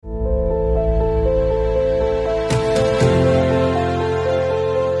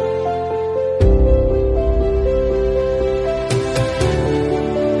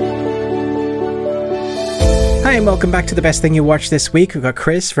Hi and welcome back to the best thing you watched this week. We've got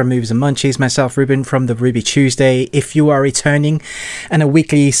Chris from Movies and Munchies, myself Ruben from the Ruby Tuesday. If you are returning and a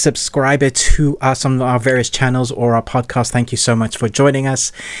weekly subscriber to us on our various channels or our podcast, thank you so much for joining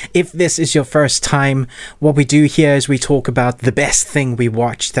us. If this is your first time, what we do here is we talk about the best thing we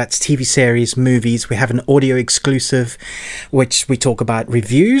watched. That's TV series, movies. We have an audio exclusive which we talk about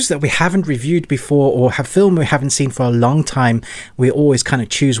reviews that we haven't reviewed before or have film we haven't seen for a long time. We always kind of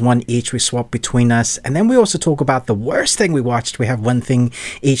choose one each. We swap between us, and then we also talk about the worst thing we watched. We have one thing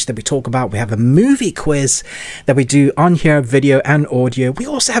each that we talk about. We have a movie quiz that we do on here, video and audio. We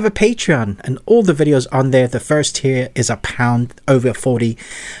also have a Patreon and all the videos on there. The first tier is £1,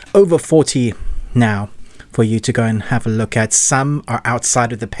 over 40 now for you to go and have a look at. Some are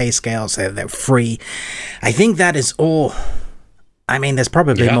outside of the pay scale, so they're free. I think that is all. I mean, there's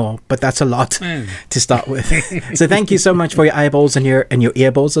probably more, but that's a lot to start with. So thank you so much for your eyeballs and your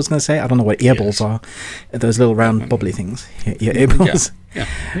earballs, I was going to say. I don't know what earballs are. Those little round bubbly things. Your earballs. Yeah.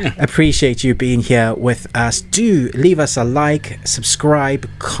 Appreciate you being here with us. Do leave us a like, subscribe,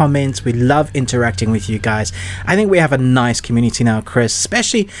 comment. We love interacting with you guys. I think we have a nice community now, Chris,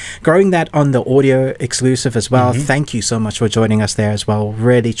 especially growing that on the audio exclusive as well. Thank you so much for joining us there as well.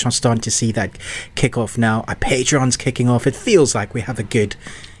 Really starting to see that kick off now. Our Patreon's kicking off. It feels like we have a good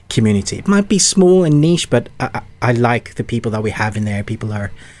community. It might be small and niche, but I like the people that we have in there. People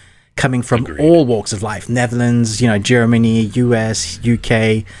are coming from all walks of life. Netherlands, Germany, US,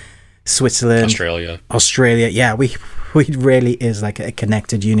 UK, Switzerland, Australia. Yeah, we really is like a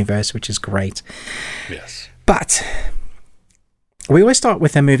connected universe, which is great. Yes. But we always start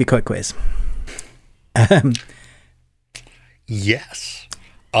with a movie quick quiz. Yes.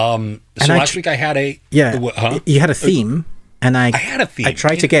 So last week I had a... You had a theme. And I had a theme. I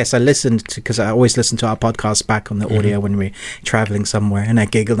tried to guess. I listened to, because I always listen to our podcast back on the audio when we're traveling somewhere, and I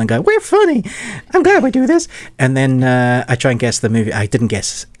giggled and go, "We're funny. I'm glad we do this." And then I try and guess the movie. I didn't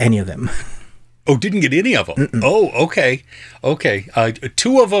guess any of them. Oh, didn't get any of them. Oh, okay.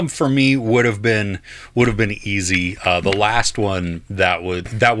 Two of them for me would have been easy. The last one that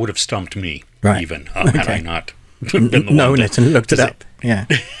would have stumped me, even had I not known it and looked it up. Yeah.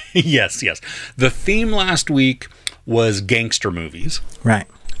 Yes. The theme last week was gangster movies. Right.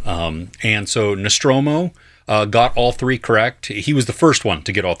 And so Nostromo got all three correct. He was the first one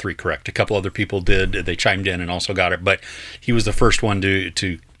to get all three correct. A couple other people did. They chimed in and also got it, but he was the first one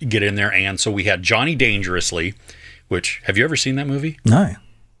to get in there. And so we had Johnny Dangerously, which, have you ever seen that movie? No.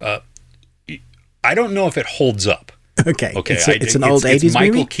 I don't know if it holds up. Okay. It's an old 80s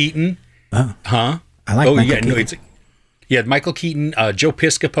movie? Michael Keaton. Oh. Huh? I like Michael Keaton. Michael Keaton, Joe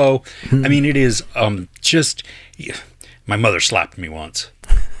Piscopo. I mean, it is just... My mother slapped me once.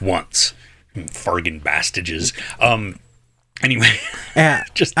 Fargan bastages. Anyway. Yeah,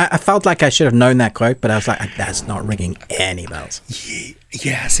 I felt like I should have known that quote, but I was like, that's not ringing any bells.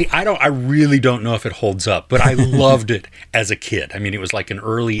 Yeah, see, I really don't know if it holds up, but I loved it as a kid. I mean, it was like an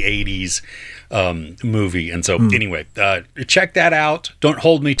early 80s movie. And so anyway, check that out. Don't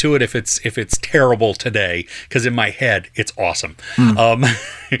hold me to it if it's terrible today, because in my head, it's awesome.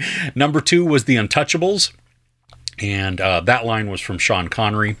 Number 2 was The Untouchables. And that line was from Sean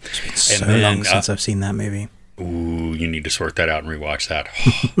Connery. It's been so long since I've seen that movie. Ooh, you need to sort that out and rewatch that.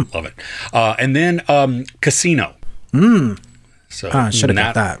 Love it. And then Casino. So I should have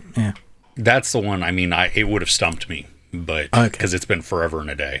got that. Yeah, that's the one. I mean, it would have stumped me, but because it's been forever and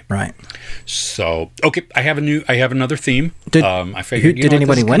a day. Right. So okay, I have another theme. I figured did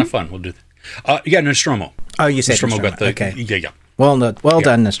anybody win? Kind of fun. We'll do. Nostromo. Oh, you said Nostromo got the. Okay. Yeah. Well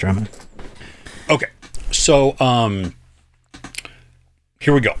done, Nostromo. Okay. So,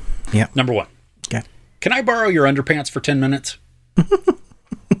 here we go. Yeah. Number 1. Okay. Can I borrow your underpants for 10 minutes?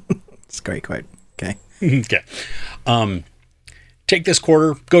 It's a great quote. Okay. Okay. Take this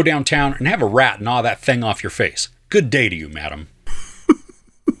quarter, go downtown, and have a rat gnaw that thing off your face. Good day to you, madam.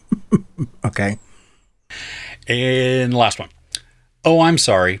 Okay. And the last one. Oh, I'm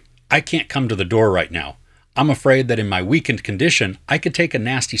sorry. I can't come to the door right now. I'm afraid that in my weakened condition, I could take a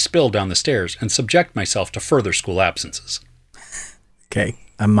nasty spill down the stairs and subject myself to further school absences. Okay.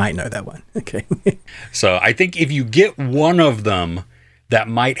 I might know that one. Okay. So I think if you get one of them, that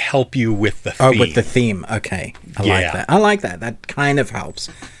might help you with the theme. Oh, with the theme. Okay. I like that. That kind of helps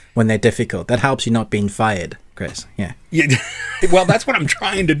when they're difficult. That helps you not being fired, Chris. Yeah. Well, that's what I'm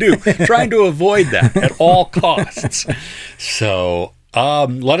trying to do. Trying to avoid that at all costs. So...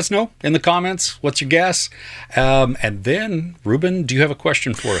 let us know in the comments. What's your guess? And then, Ruben, do you have a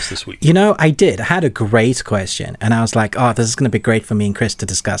question for us this week? I did. I had a great question. And I was like, this is going to be great for me and Chris to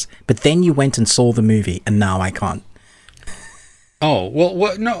discuss. But then you went and saw the movie, and now I can't. Oh,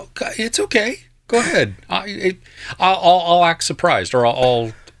 well, no, it's okay. Go ahead. I'll act surprised, or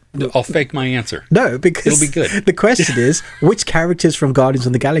I'll fake my answer. No, because it'll be good. The question is, which characters from Guardians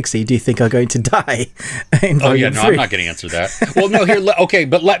of the Galaxy do you think are going to die in Volume 3? I'm not going to answer that. Well, no, here, okay,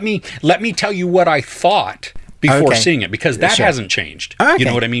 but let me tell you what I thought before seeing it, because that hasn't changed. Okay. You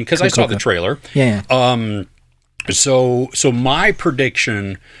know what I mean? Because I saw the trailer. Yeah. So my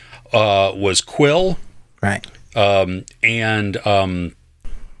prediction was Quill, right, and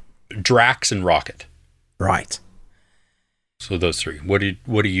Drax and Rocket. Right. So those three. What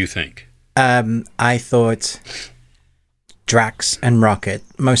do you think? I thought Drax and Rocket,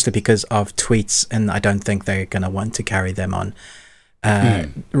 mostly because of tweets, and I don't think they're going to want to carry them on.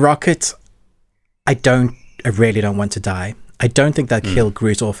 Rocket, I really don't want to die. I don't think they'll kill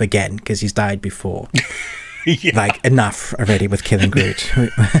Groot off again, because he's died before. Yeah. Like, enough already with killing Groot.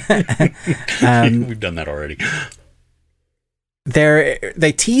 We've done that already.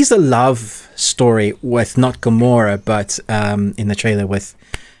 They tease a love story with not Gamora, but in the trailer with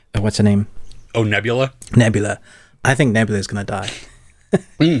what's her name? Oh, Nebula. I think Nebula's gonna die.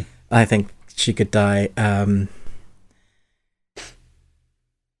 I think she could die.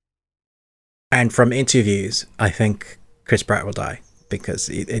 And from interviews, I think Chris Pratt will die, because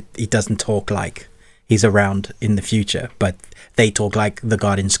he doesn't talk like he's around in the future, but they talk like the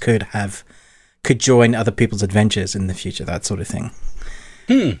Guardians could join other people's adventures in the future, that sort of thing.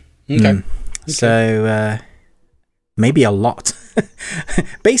 Okay. So maybe a lot.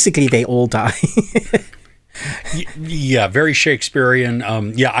 Basically, they all die. Yeah, very Shakespearean.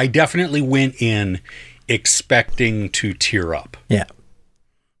 I definitely went in expecting to tear up. Yeah.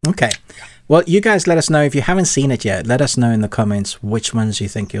 Okay. Well, you guys let us know if you haven't seen it yet. Let us know in the comments which ones you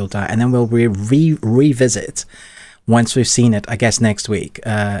think you'll die, and then we'll revisit once we've seen it, I guess, next week.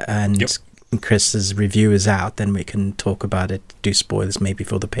 And Chris's review is out, then we can talk about it, do spoilers maybe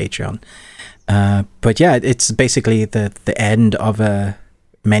for the Patreon. But yeah, it's basically the end of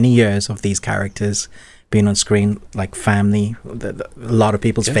many years of these characters being on screen, like family, a lot of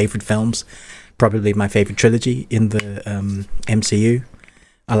people's favorite films, probably my favorite trilogy in the MCU.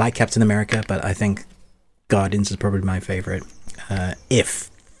 I like Captain America, but I think Guardians is probably my favorite, if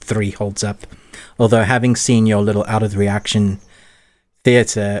 3 holds up. Although, having seen your little out of the reaction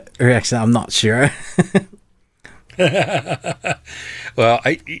theater reaction, I'm not sure. Well,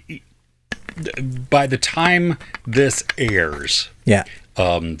 by the time this airs,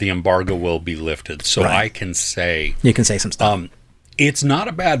 the embargo will be lifted, so I can say, you can say some stuff. It's not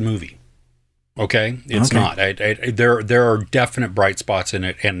a bad movie. Okay, it's not. There are definite bright spots in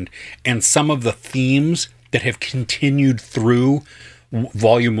it, and some of the themes that have continued through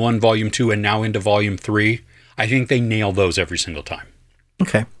Volume 1, Volume 2, and now into Volume 3. I think they nail those every single time.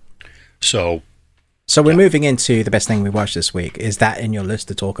 Okay. So we're moving into the best thing we watched this week. Is that in your list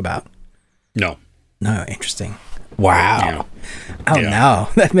to talk about? No. Interesting. Wow. Yeah. No,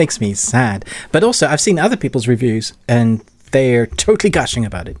 that makes me sad. But also, I've seen other people's reviews, and they're totally gushing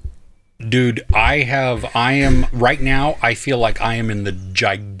about it. Dude, I am right now, I feel like I am in the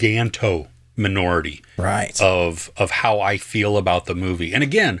giganto minority of how I feel about the movie. And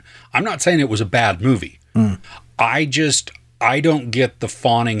again, I'm not saying it was a bad movie. I don't get the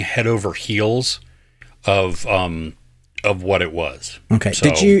fawning head over heels of what it was. Okay.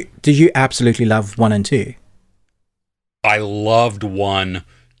 So, did you absolutely love 1 and 2? I loved 1.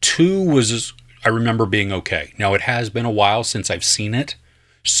 2 was, I remember being okay. Now, it has been a while since I've seen it,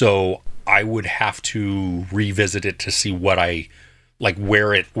 so I would have to revisit it to see what I like,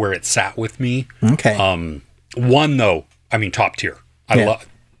 where it sat with me. Okay. 1 though, I mean, top tier. I love.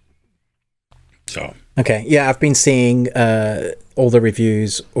 So. Okay. Yeah, I've been seeing all the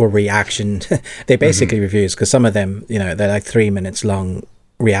reviews or reaction. They're basically reviews, because some of them, they're like 3 minutes long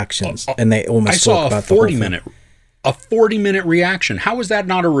reactions, and they almost talk about the whole thing. A 40-minute reaction. How is that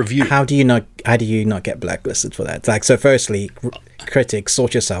not a review? How do you not get blacklisted for that? It's like, so firstly, critics,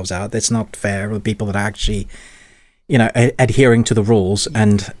 sort yourselves out. That's not fair with people that are actually, adhering to the rules,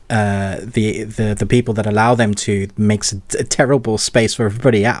 and the people that allow them to makes a terrible space for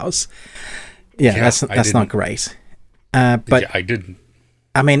everybody else. That's not great. But I didn't.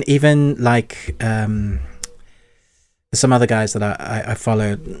 I mean, even like some other guys that I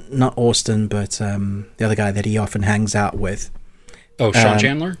follow, not Austin, but the other guy that he often hangs out with. Oh, Sean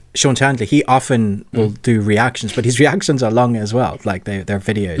Chandler? Sean Chandler. He often will do reactions, but his reactions are long as well, like they're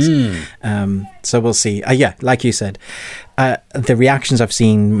videos. So we'll see. Like you said, the reactions I've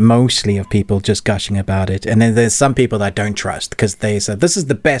seen mostly of people just gushing about it. And then there's some people that I don't trust, because they said, this is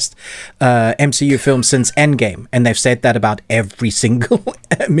the best MCU film since Endgame. And they've said that about every single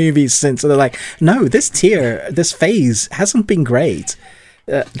movie since. So they're like, no, this phase hasn't been great.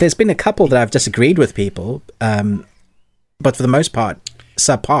 there's been a couple that I've disagreed with people, but for the most part,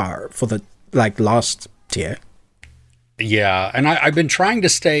 subpar for the last tier. Yeah, and I've been trying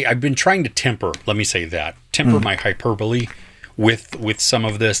to temper. Let me say that my hyperbole with some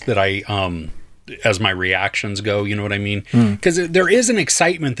of this that I as my reactions go. You know what I mean? Because there is an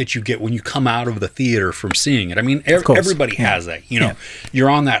excitement that you get when you come out of the theater from seeing it. I mean, everybody has that. You know, you're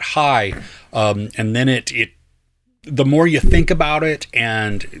on that high, and then it. The more you think about it,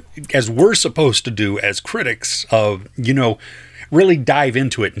 and as we're supposed to do as critics of, really dive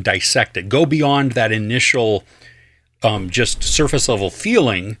into it and dissect it, go beyond that initial just surface level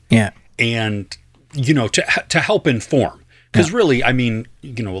feeling, and to help inform. Because really, I mean,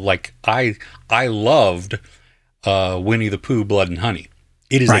 I loved Winnie the Pooh, Blood and Honey.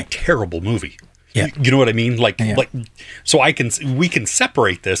 It is a terrible movie. Yeah. You know what I mean? So we can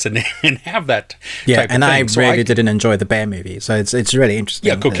separate this and have that. Yeah, type and of I thing. really didn't enjoy the bear movie, so it's really interesting.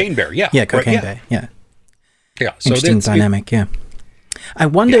 Yeah, Cocaine Bear. Yeah. Yeah, Cocaine Bear. Yeah. Yeah. So interesting dynamic. Yeah. I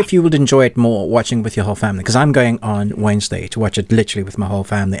wonder if you would enjoy it more watching with your whole family, because I'm going on Wednesday to watch it literally with my whole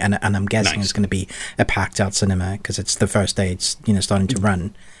family, and I'm guessing it's going to be a packed out cinema because it's the first day it's starting to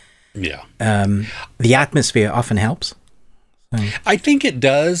run. Yeah. The atmosphere often helps. I think it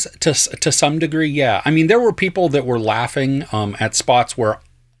does to some degree. Yeah. I mean, there were people that were laughing at spots where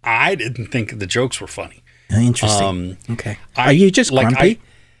I didn't think the jokes were funny. Interesting. Okay. Are you just grumpy?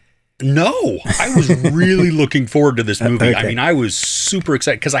 No, I was really looking forward to this movie. Okay. I mean, I was super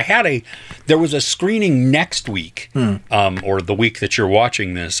excited because there was a screening next week, or the week that you're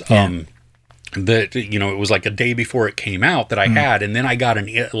watching this, that, it was like a day before it came out that I had, and then I got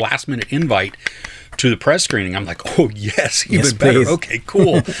a last minute invite to the press screening. I'm like, oh yes, even better. Okay,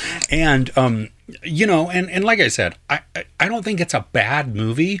 cool. And, and like I said, I don't think it's a bad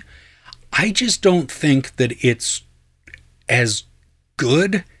movie. I just don't think that it's as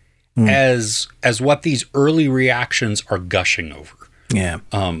good as what these early reactions are gushing over. Yeah.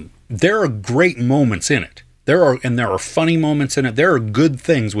 There are great moments in it. There are funny moments in it. There are good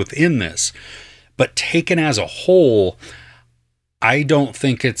things within this. But taken as a whole, I don't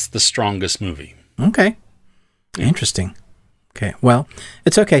think it's the strongest movie. Okay. Interesting. Okay. Well,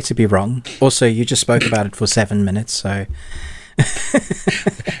 it's okay to be wrong. Also, you just spoke about it for 7 minutes, so...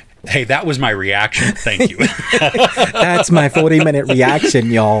 Hey, that was my reaction. Thank you. That's my 40-minute reaction,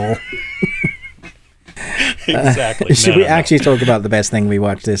 y'all. Exactly. Should we actually talk about the best thing we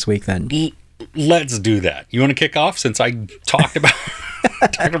watched this week then? Let's do that. You want to kick off since I talked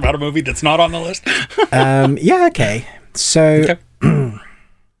about a movie that's not on the list? Yeah, okay. So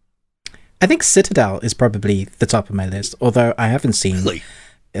I think Citadel is probably the top of my list, although I haven't seen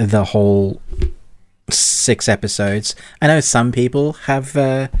the whole 6 episodes. I know some people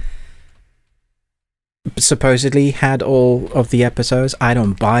have supposedly had all of the episodes. I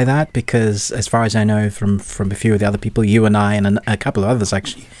don't buy that because, as far as I know from a few of the other people, you and I and a couple of others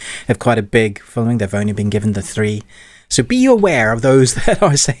actually have quite a big following. They've only been given the 3. So be aware of those that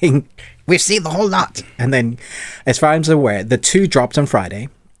are saying, we've seen the whole lot. And then, as far as I'm aware, the 2 dropped on Friday,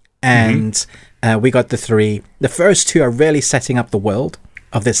 and we got the 3. The first 2 are really setting up the world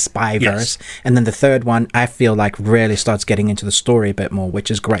of this spy-verse, and then the third one I feel like really starts getting into the story a bit more, which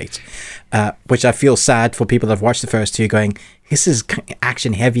is great, which I feel sad for people that have watched the first 2 going, this is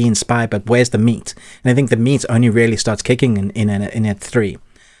action heavy and spy, but where's the meat? And I think the meat only really starts kicking in at 3.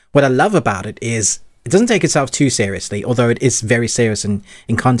 What I love about it is it doesn't take itself too seriously, although it is very serious in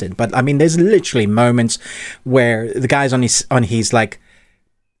content. But I mean, there's literally moments where the guy's on his like,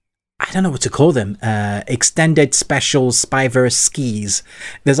 I don't know what to call them, extended special spyverse skis.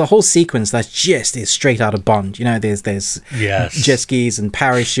 There's a whole sequence that just is straight out of Bond. There's jet skis and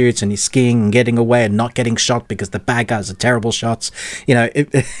parachutes, and he's skiing and getting away and not getting shot because the bad guys are terrible shots.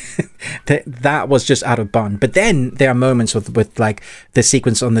 That was just out of Bond. But then there are moments with like the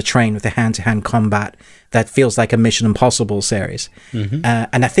sequence on the train with the hand-to-hand combat that feels like a Mission Impossible series.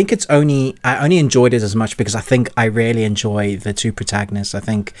 And I think I only enjoyed it as much because I think I really enjoy the 2 protagonists. I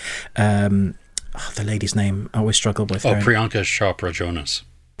think the lady's name I always struggle with. Priyanka Chopra Jonas.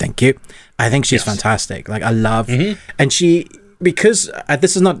 Thank you. I think she's fantastic. Like, I love, and she, because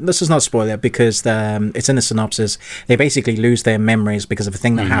this is not a spoiler, because it's in the synopsis. They basically lose their memories because of a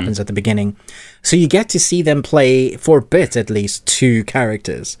thing that happens at the beginning. So you get to see them play, for a bit at least, 2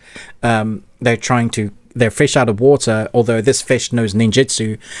 characters. They're fish out of water, although this fish knows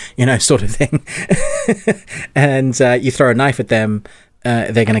ninjutsu, sort of thing. And you throw a knife at them,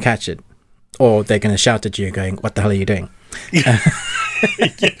 they're going to catch it. Or they're going to shout at you going, what the hell are you doing?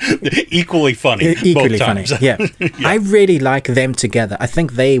 Equally funny. Equally both funny, times. yeah. I really like them together. I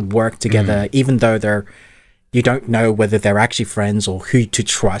think they work together, even though they're you don't know whether they're actually friends or who to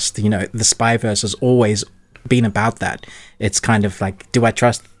trust. You know, the Spyverse has always been about that. It's kind of like, do I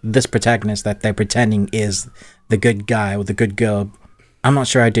trust this protagonist that they're pretending is the good guy or the good girl? I'm not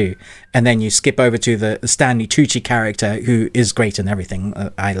sure I do. And then you skip over to the Stanley Tucci character, who is great in everything.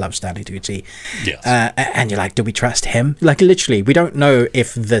 I love Stanley Tucci. Yes. And you're like, do we trust him? Like, literally, we don't know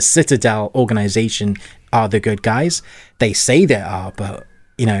if the Citadel organization are the good guys. They say they are, but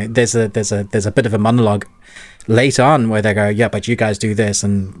you know, there's a bit of a monologue later on where they go, yeah, but you guys do this,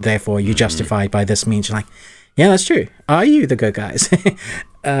 and therefore you justify by this means. You're like, yeah, that's true. Are you the good guys?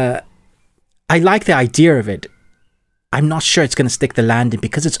 I like the idea of it. I'm not sure it's going to stick the landing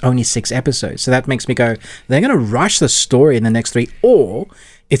because it's only 6 episodes. So that makes me go, they're going to rush the story in the next 3, or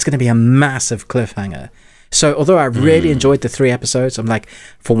it's going to be a massive cliffhanger. So although I really enjoyed the 3 episodes, I'm like,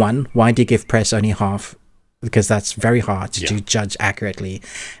 for one, why do you give press only half? Because that's very hard to judge accurately.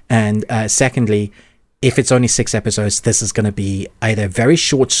 And secondly, if it's only 6 episodes, this is going to be either a very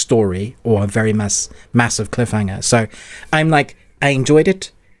short story or a very massive cliffhanger. So I'm like, I enjoyed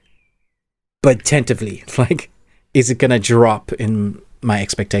it, but tentatively, like, is it going to drop in my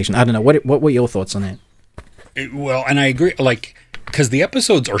expectation? I don't know. What were your thoughts on it? Well, and I agree, like, because the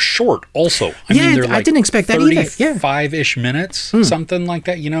episodes are short also. I mean, they're like I didn't expect that either. Yeah. 35-ish minutes, something like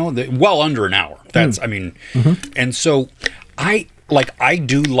that, you know, well under an hour. That's, I mean, and so I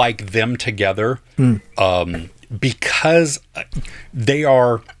do like them together because they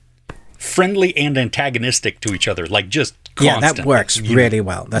are friendly and antagonistic to each other, like just constant. Yeah, that works really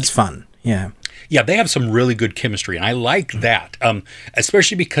well. That's fun. Yeah. Yeah, they have some really good chemistry, and I like that,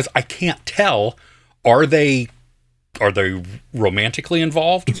 especially because I can't tell, are they romantically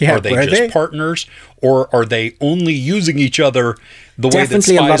involved? Yeah, are they just partners? Or are they only using each other the way that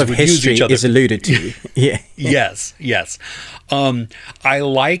Definitely spies a lot of would use history each other? is alluded to. Yeah. Yes. I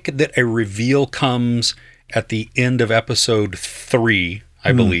like that a reveal comes at the end of episode 3,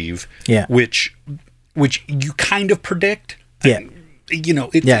 I believe. Yeah. Which you kind of predict. Yeah. You know,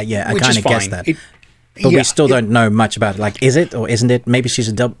 I kind of guessed that. But we still don't know much about it. Like, is it or isn't it? Maybe she's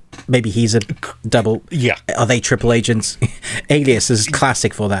a double. Maybe he's a double. Yeah. Are they triple agents? Alias is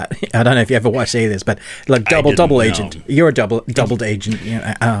classic for that. I don't know if you ever watched Alias, but like double agent. You're a doubled agent.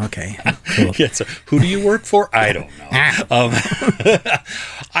 Yeah. Oh, okay. Cool. Yeah, so who do you work for? I don't know.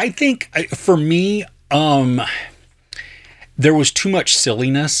 I think for me, there was too much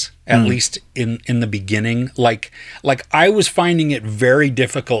silliness, at least in the beginning. Like I was finding it very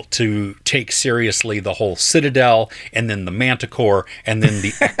difficult to take seriously the whole Citadel, and then the Manticore, and then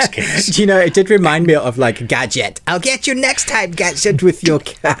the X case. You know, it did remind me of like Gadget. I'll get you next time, Gadget, with your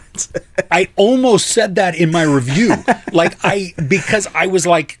cat. I almost said that in my review, because I was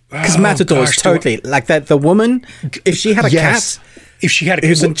like, because Matador is totally like that. The woman, if she had a cat, if she had a cat,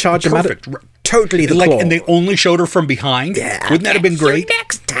 who's in charge of Matador. Totally the claw. And they only showed her from behind. Yeah, wouldn't that have been great?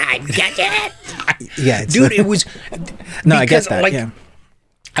 Next time, Gadget. Yeah, dude, it was. No, I get that.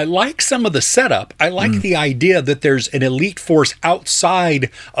 I like some of the setup. I like the idea that there's an elite force outside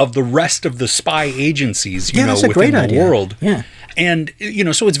of the rest of the spy agencies, within the world. Yeah, and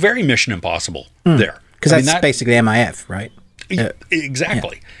so it's very Mission Impossible there, because that's basically MIF, right?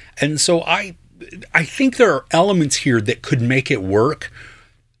 Exactly. Yeah. And so I think there are elements here that could make it work.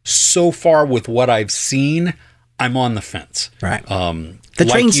 So far with what I've seen, I'm on the fence. Right. The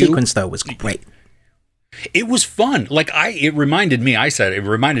train sequence though was great. It was fun. It reminded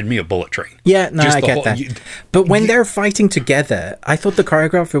me of Bullet Train. Yeah, no, I get that. But when they're fighting together, I thought the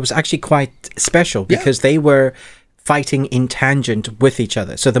choreography was actually quite special because they were fighting in tangent with each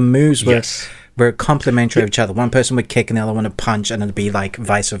other. So the moves were complementary of each other. One person would kick and the other one would punch, and it'd be like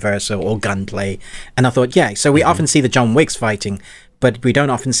vice versa or gunplay. And I thought, so we often see the John Wicks fighting, but we don't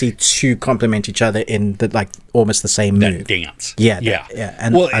often see two complement each other in the almost the same move. That dance. Yeah.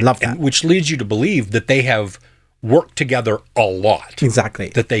 And I love that. Which leads you to believe that they have worked together a lot. Exactly.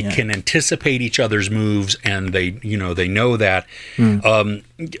 That they can anticipate each other's moves, and they know that.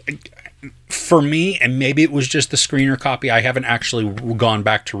 For me, and maybe it was just the screener copy, I haven't actually gone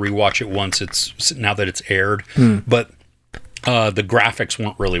back to rewatch it once now that it's aired, but the graphics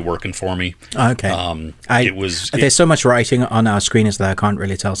weren't really working for me. Okay. There's so much writing on our screeners that I can't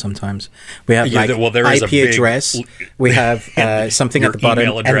really tell sometimes. We have there is IP address, we have something at the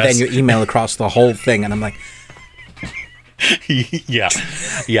bottom, and then your email across the whole thing, and I'm like... yeah.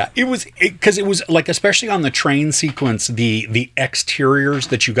 It was because it was like, especially on the train sequence, the exteriors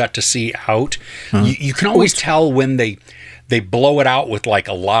that you got to see out, you can always tell when they blow it out with like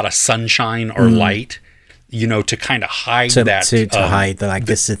a lot of sunshine or light, to kind of hide to hide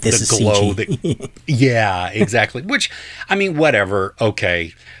this is glow. Yeah, exactly. Which, I mean, whatever.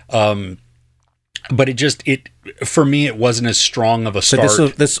 Okay. but it for me, it wasn't as strong of a start. So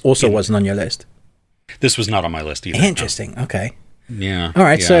this also wasn't on your list. This was not on my list either. Interesting. No. Okay. Yeah. All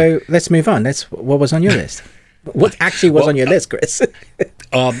right. Yeah. So let's move on. What was on your list? What actually was on your list, Chris?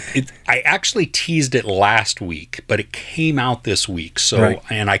 I actually teased it last week, but it came out this week. So, right.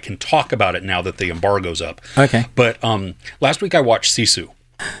 And I can talk about it now that the embargo's up. Okay. But last week I watched Sisu,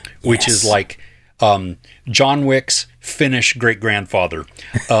 which is like John Wick's Finnish great-grandfather.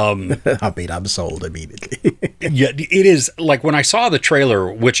 I'm sold immediately. Yeah, it is like when I saw the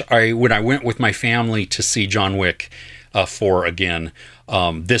trailer, when I went with my family to see John Wick 4 again,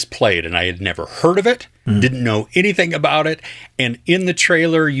 this played, and I had never heard of it, didn't know anything about it. And in the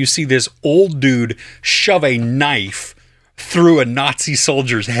trailer, you see this old dude shove a knife through a Nazi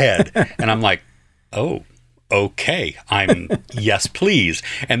soldier's head. And I'm like, oh, okay, yes, please.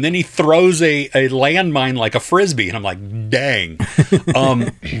 And then he throws a landmine like a Frisbee. And I'm like, dang.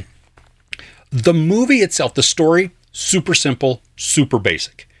 The movie itself, the story, super simple, super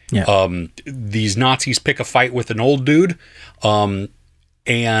basic. Yeah. These Nazis pick a fight with an old dude,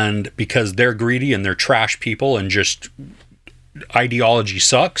 and because they're greedy and they're trash people and just ideology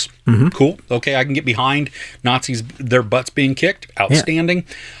sucks. Cool. Okay, I can get behind Nazis, their butts being kicked. Outstanding.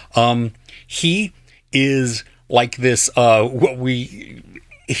 Yeah. He is like this.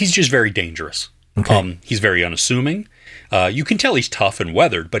 He's just very dangerous. Okay. He's very unassuming. You can tell he's tough and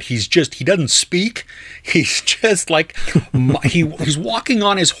weathered, but he doesn't speak. He's just like, he's walking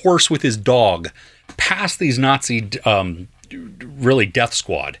on his horse with his dog past these Nazi, really death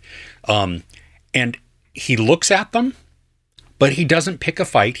squad. And he looks at them, but he doesn't pick a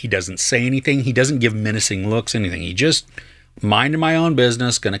fight. He doesn't say anything. He doesn't give menacing looks, anything. He just minding my own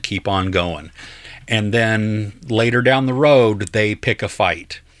business, going to keep on going. And then later down the road, they pick a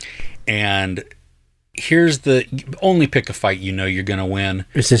fight. And here's the only pick a fight you know you're going to win.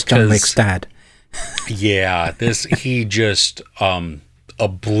 Is this John Wick's dad? Yeah, he just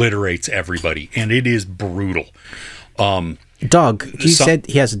obliterates everybody, and it is brutal. Dog. You said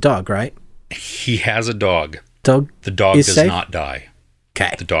he has a dog, right? He has a dog. The dog does not die.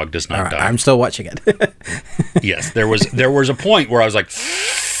 Okay. The dog does not die. I'm still watching it. Yes, there was a point where I was like,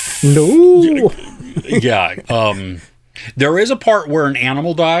 no. Yeah. There is a part where an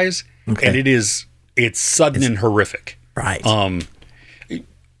animal dies, and it's sudden and horrific. Right.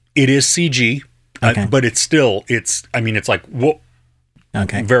 It is CG, but it's like, whoa.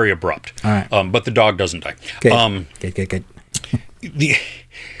 Okay. Very abrupt. All right. But the dog doesn't die. Good. Good.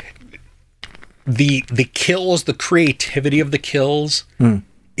 The kills, the creativity of the kills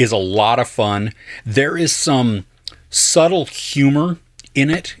is a lot of fun. There is some subtle humor in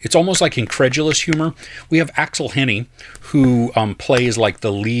it. It's almost like incredulous humor. We have Axel Hennie, who plays like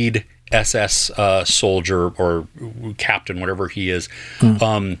the lead SS soldier or captain, whatever he is.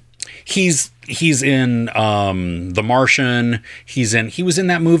 He's in The Martian. He was in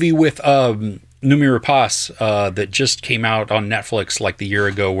that movie with Noomi Rapace that just came out on Netflix like a year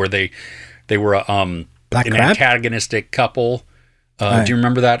ago, where they were an antagonistic couple. Do you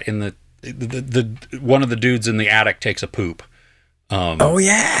remember that? In the one of the dudes in the attic takes a poop. Oh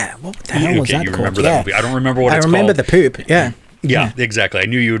yeah, what the hell was that you called? Remember that movie? I don't remember what it's called. I remember the poop. Yeah. Yeah, exactly. I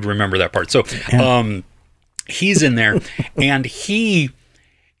knew you would remember that part. So, he's in there, and he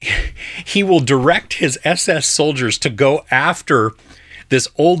will direct his SS soldiers to go after this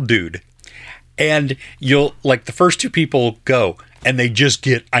old dude, and you'll like the first two people go, and they just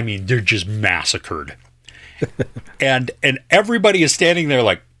get. I mean, they're just massacred, and everybody is standing there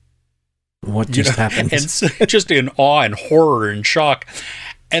like, what just happened? And so, just in awe and horror and shock.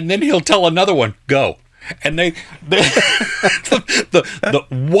 And then he'll tell another one, go. And the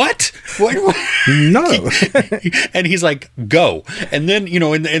what? No. And he's like, go. And then,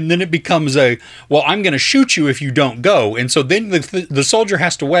 and then it becomes well, I'm going to shoot you if you don't go. And so then the soldier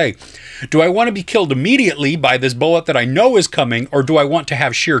has to weigh, do I want to be killed immediately by this bullet that I know is coming, or do I want to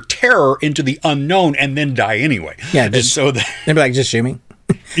have sheer terror into the unknown and then die anyway? Yeah. They'd be like, just shoot me.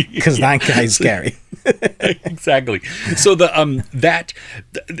 Because that guy's scary. Exactly. So that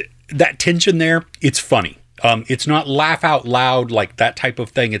tension there, it's funny. It's not laugh out loud like that type of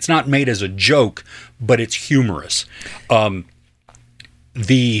thing. It's not made as a joke, but it's humorous. Gosh,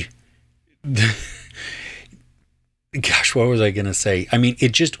 what was I going to say? I mean,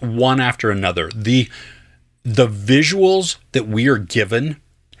 it just one after another. The visuals that we are given,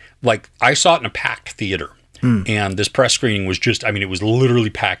 like I saw it in a packed theater. And this press screening was just, it was literally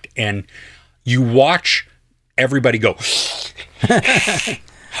packed. And you watch everybody go,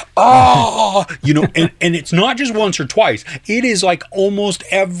 oh, and it's not just once or twice. It is like almost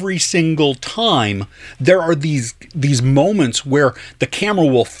every single time there are these moments where the camera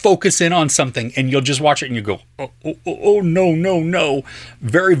will focus in on something and you'll just watch it and you go, oh, no.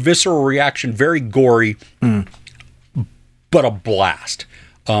 Very visceral reaction, very gory, but a blast.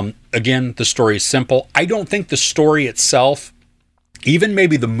 Again, the story is simple. I don't think the story itself, even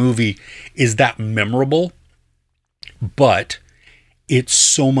maybe the movie, is that memorable, but it's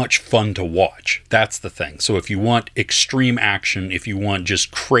so much fun to watch. That's the thing. So if you want extreme action, if you want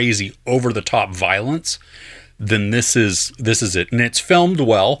just crazy over-the-top violence, then this is it. And it's filmed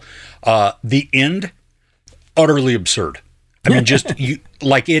well. The end, utterly absurd. I mean, just we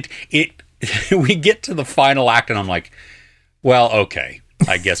get to the final act and I'm like, well, okay,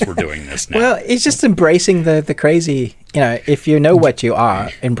 I guess we're doing this now. Well, it's just embracing the crazy. If you know what you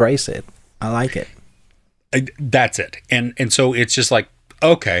are, embrace it. I like it. That's it. And so it's just like,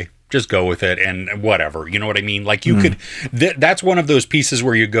 okay, just go with it and whatever. You know what I mean? Like you could, that's one of those pieces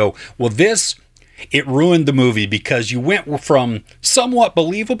where you go, well, it ruined the movie because you went from somewhat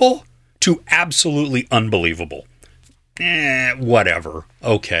believable to absolutely unbelievable. Whatever.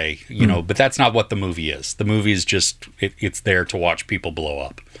 Okay. But that's not what the movie is. The movie is just, it's there to watch people blow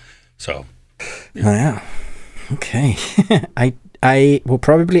up. So. Yeah. Okay. I will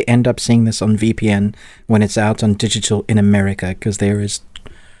probably end up seeing this on VPN when it's out on digital in America, because there is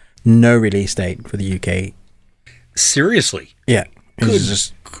no release date for the UK. Seriously? Yeah. It's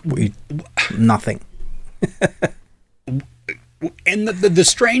just nothing. And the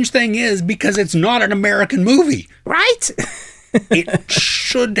strange thing is, because it's not an American movie. Right? It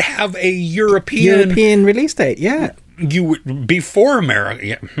should have a European release date, yeah. Before America.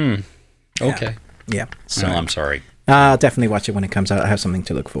 Yeah. Okay. Yeah. So I'm sorry. I'll definitely watch it when it comes out. I have something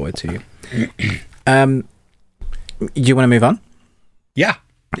to look forward to. Do you want to move on? Yeah.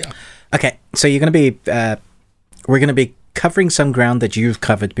 Okay, so we're going to be covering some ground that you've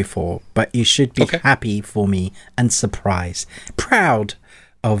covered before, but you should be happy for me and surprised, proud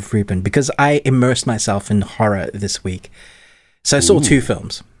of Ruben, because I immersed myself in horror this week. So I saw two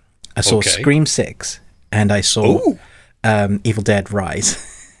films. I saw Scream 6 and I saw Evil Dead Rise.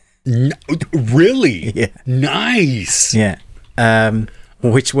 Really? Yeah. Nice. Yeah.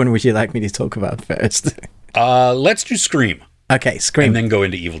 Which one would you like me to talk about first? Let's do Scream. Okay, Scream. And then go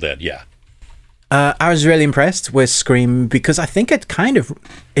into Evil Dead, yeah. I was really impressed with Scream because I think it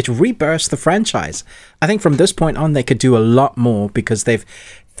rebirths the franchise. I think from this point on they could do a lot more because they've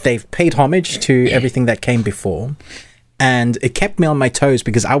paid homage to everything that came before. And it kept me on my toes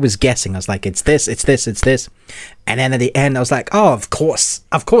because I was guessing. I was like, it's this. And then at the end, I was like, oh, of course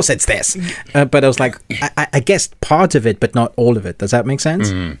it's this. But I was like, I guessed part of it, but not all of it. Does that make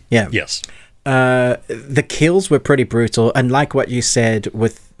sense? Mm-hmm. Yeah. Yes. The kills were pretty brutal. And like what you said,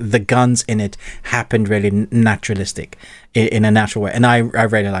 with the guns in it, happened really naturalistic, in a natural way. And I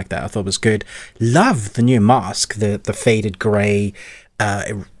really liked that. I thought it was good. Love the new mask, the faded grey,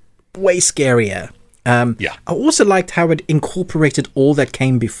 way scarier. I also liked how it incorporated all that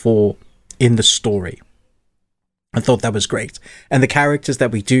came before in the story. I thought that was great. And the characters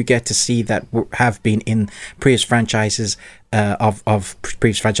that we do get to see that have been in previous franchises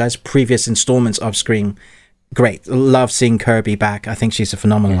previous installments of Scream, great. Love seeing Kirby back. I think she's a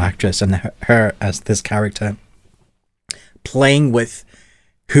phenomenal actress, and her as this character playing with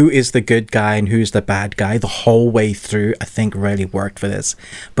who is the good guy and who's the bad guy the whole way through, I think really worked for this.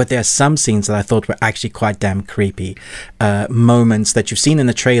 But there are some scenes that I thought were actually quite damn creepy. Moments that you've seen in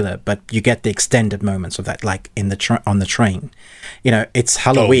the trailer, but you get the extended moments of that, like in on the train. It's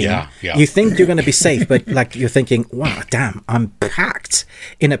Halloween. Oh, yeah. You think you're going to be safe, but like you're thinking, wow, damn, I'm packed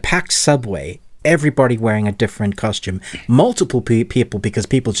in a packed subway. Everybody wearing a different costume, multiple people, because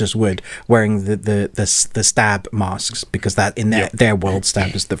people just would, wearing the stab masks, because that in their world,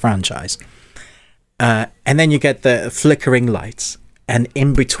 stab is the franchise. And then you get the flickering lights, and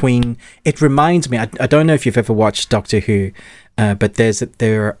in between, it reminds me. I don't know if you've ever watched Doctor Who, but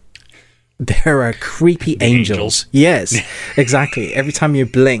there are creepy angels. Yes, exactly. Every time you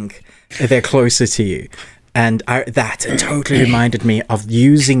blink, they're closer to you. And that totally reminded me of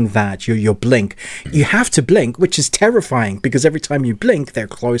using that, your blink. You have to blink, which is terrifying, because every time you blink, they're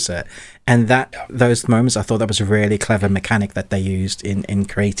closer. And those moments, I thought that was a really clever mechanic that they used in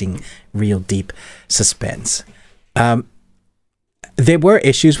creating real deep suspense. There were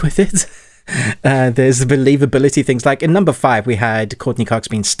issues with it. There's the believability things. Like in number 5, we had Courtney Cox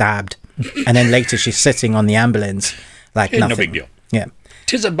being stabbed. And then later she's sitting on the ambulance like nothing. No big deal. Yeah.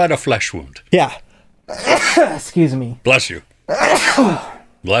 'Tis but a flesh wound. Yeah. Excuse me. Bless you.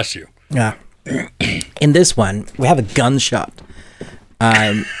 Bless you. Yeah. In this one, we have a gunshot.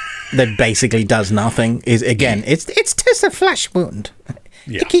 that basically does nothing. Is again, it's just a flesh wound.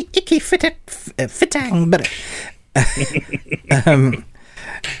 Yeah. Icky fitting, but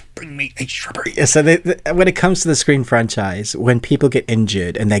Bring me a shrubbery. so when it comes to the Scream franchise, when people get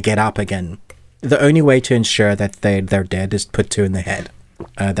injured and they get up again, the only way to ensure that they're dead is to put two in the head.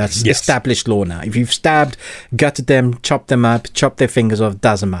 That's established law now. If you've stabbed, gutted them, chopped them up, chopped their fingers off,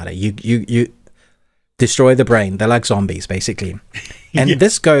 doesn't matter. You destroy the brain. They're like zombies, basically. And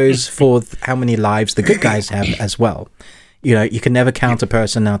this goes for how many lives the good guys have as well. You know, you can never count a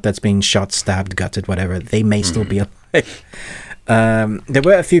person out that's been shot, stabbed, gutted, whatever. They may still be alive. There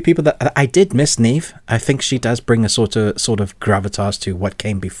were a few people that I did miss Neve. I think she does bring a sort of gravitas to what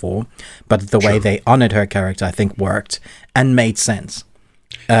came before, but the way they honored her character, I think, worked and made sense.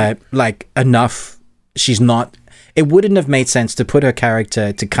 Like enough. She's not. It wouldn't have made sense to put her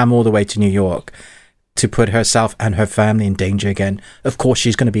character to come all the way to New York to put herself and her family in danger again. Of course,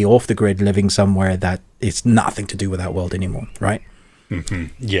 she's going to be off the grid, living somewhere that is nothing to do with that world anymore, right? Mm-hmm.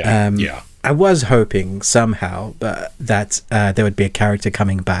 Yeah, yeah. I was hoping somehow that there would be a character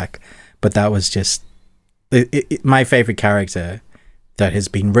coming back, but that was just my favorite character that has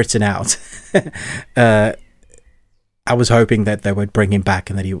been written out. I was hoping that they would bring him back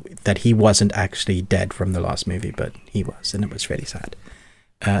and that he wasn't actually dead from the last movie, but he was, and it was really sad.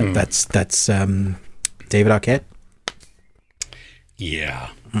 That's David Arquette. Yeah,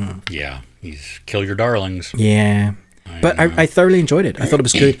 yeah. He's kill your darlings. Yeah. But I thoroughly enjoyed it. I thought it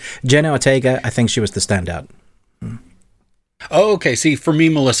was good. Jenna Ortega, I think she was the standout. Oh, okay. See, for me,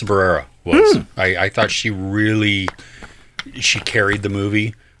 Melissa Barrera was. I thought she carried the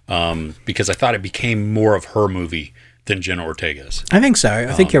movie because I thought it became more of her movie than Jenna Ortega's. I think so.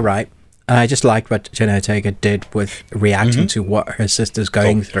 I think you're right. I just liked what Jenna Ortega did with reacting to what her sister's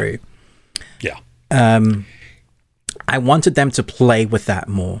going through. Yeah. I wanted them to play with that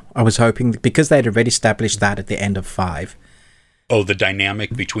more. I was hoping, because they had already established that at the end of 5. Oh, the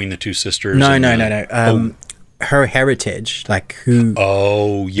dynamic between the two sisters? No. Her heritage, like who...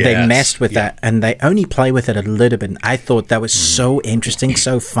 Oh, yes. They messed with that, and they only play with it a little bit. I thought that was so interesting,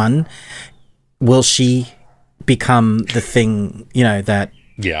 so fun. Will she become the thing, that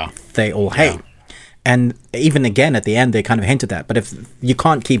they all hate? Yeah. And even again, at the end, they kind of hinted that. But if you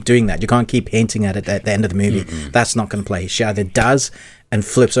can't keep doing that, you can't keep hinting at it at the end of the movie, that's not going to play. She either does and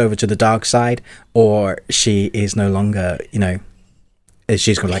flips over to the dark side, or she is no longer,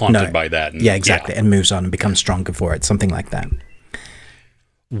 she's going to haunted by that. Yeah, exactly. And moves on and becomes stronger for it. Something like that.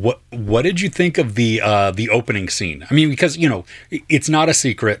 What did you think of the opening scene? I mean, because, it's not a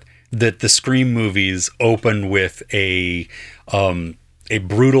secret that the Scream movies open with a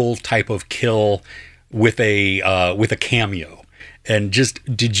brutal type of kill with a cameo. And just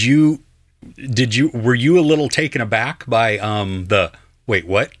were you a little taken aback by the wait,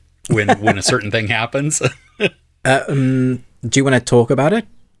 what? When a certain thing happens? Do you want to talk about it?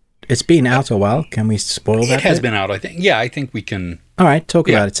 It's been out a while. Can we spoil that? It has been out, I think. Yeah, I think we can. All right, talk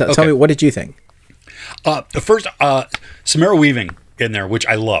about it. Tell me, what did you think? First, Samara Weaving in there, which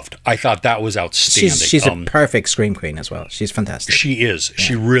I loved. I thought that was outstanding. She's a perfect Scream queen as well. She's fantastic. She is. Yeah.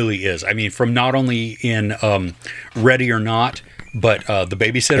 She really is. I mean, from not only in Ready or Not, but The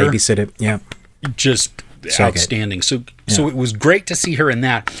Babysitter. Babysitter, yeah. Just so outstanding. Good. So it was great to see her in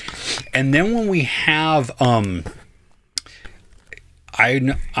that. And then when we have...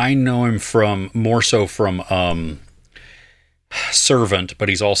 I know him more so from Servant, but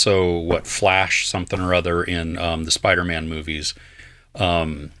he's also Flash something or other in the Spider-Man movies.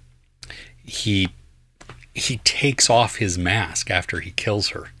 He takes off his mask after he kills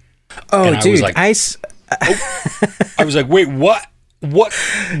her. Oh, and dude, I was like, wait, what? What?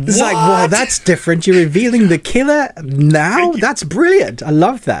 It's like, wow, that's different. You're revealing the killer now? That's brilliant. I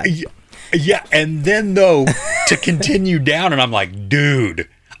love that. Yeah, and then though to continue down, and I'm like, dude,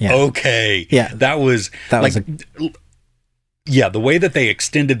 okay, that was the way that they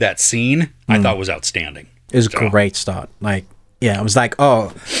extended that scene, I thought was outstanding. It was a great start. Like, I was like,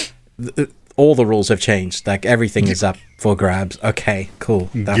 oh, all the rules have changed. Like everything is up for grabs. Okay, cool.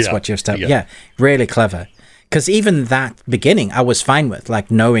 That's what you're stepping. Yeah, really clever. Because even that beginning, I was fine with,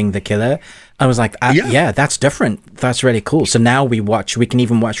 like, knowing the killer. I was like, that's different. That's really cool. So now we can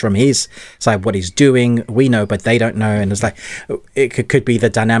even watch from his side what he's doing. We know, but they don't know. And it's like, it could be the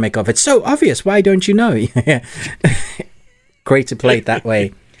dynamic of, it's so obvious. Why don't you know? Great to play it that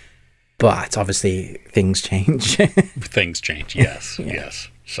way. But obviously, things change. Things change, yes, yes.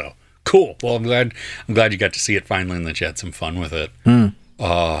 So, cool. Well, I'm glad you got to see it finally and that you had some fun with it.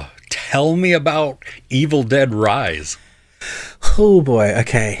 Tell me about Evil Dead Rise. Oh boy,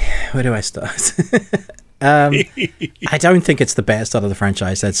 okay. Where do I start? I don't think it's the best out of the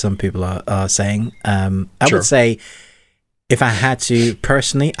franchise that some people are saying. I would say, if I had to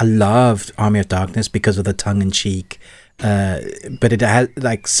personally, I loved Army of Darkness because of the tongue in cheek. But it has,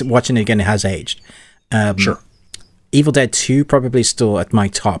 like, watching it again, it has aged. Evil Dead 2 probably still at my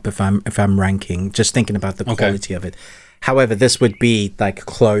top if I'm ranking, just thinking about the quality of it. However, this would be like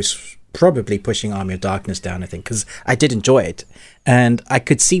close, probably pushing Army of Darkness down, I think, because I did enjoy it. And I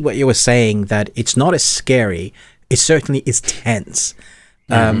could see what you were saying, that it's not as scary. It certainly is tense.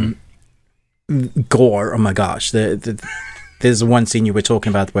 Gore, oh my gosh. There's one scene you were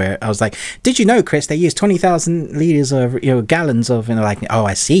talking about where I was like, did you know, Chris, they used 20,000 liters of, gallons of, like, oh,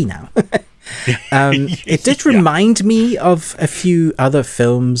 I see now. It did remind me of a few other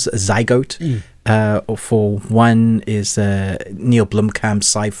films. Zygote, for one, is Neil Blomkamp's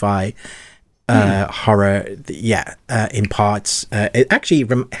sci-fi horror, in parts. It actually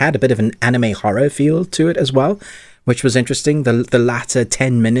had a bit of an anime horror feel to it as well, which was interesting. The latter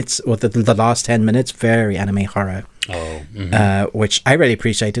 10 minutes, or the last 10 minutes, very anime horror. Which I really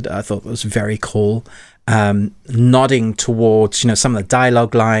appreciated. I thought it was very cool. Nodding towards, some of the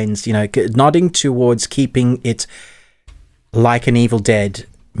dialogue lines, nodding towards keeping it like an Evil Dead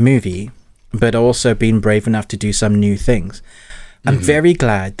movie, but also being brave enough to do some new things. I'm very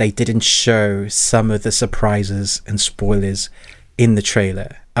glad they didn't show some of the surprises and spoilers in the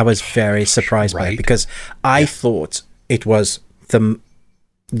trailer. I was very surprised by it, because I thought it was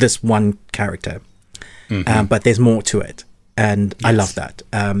this one character. But there's more to it, and I love that.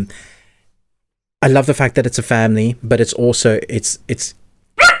 I love the fact that it's a family, but it's also it's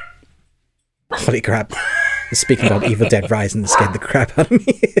holy crap. Speaking about Evil Dead Rising, scared the crap out of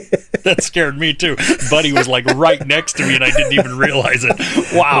me. That scared me too. Buddy was like right next to me, and I didn't even realize it.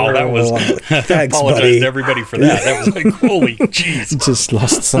 Wow, that was. Thanks, I apologize buddy. to everybody for that. That was like, holy jeez. Just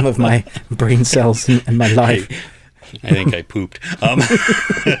lost some of my brain cells in my life. I think I pooped.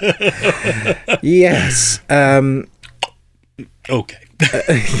 Yes. Okay.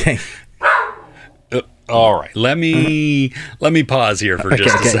 Okay. All right. Let me pause here for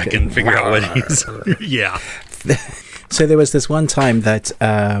just a second. Okay. Figure out what he's. Yeah. So there was this one time that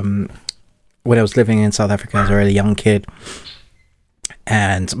when I was living in South Africa as a really young kid,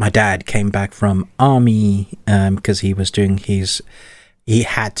 and my dad came back from army because he was doing he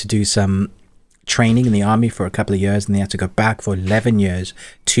had to do some training in the army for a couple of years, and they had to go back for 11 years,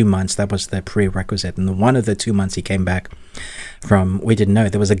 2 months. That was the prerequisite. And one of the 2 months he came back from, we didn't know,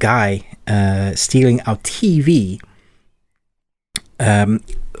 there was a guy stealing our TV.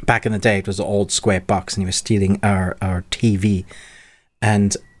 Back in the day, it was an old square box, and he was stealing our TV.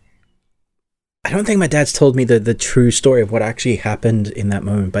 And I don't think my dad's told me the true story of what actually happened in that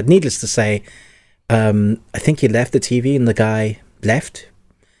moment. But needless to say, I think he left the TV and the guy left.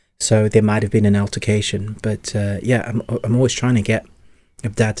 So there might have been an altercation. But I'm always trying to get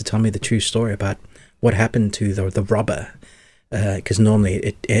Dad to tell me the true story about what happened to the robber. Because normally,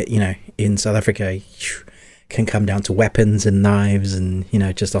 it in South Africa, can come down to weapons and knives and,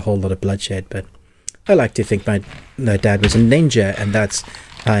 just a whole lot of bloodshed. But I like to think my dad was a ninja, and that's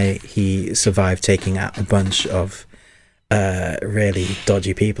how he survived taking out a bunch of really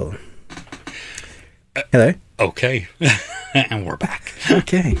dodgy people. Hello? Okay. And we're back.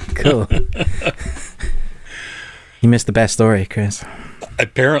 Okay, cool. You missed the best story, Chris.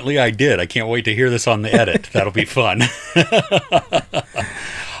 Apparently I did. I can't wait to hear this on the edit. That'll be fun.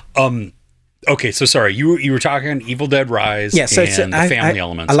 Okay, so sorry, you were talking Evil Dead Rise and the family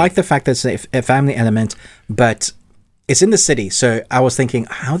elements. I like the fact that it's a family element, but it's in the city. So I was thinking,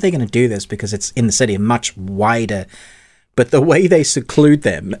 how are they going to do this? Because it's in the city, much wider. But the way they seclude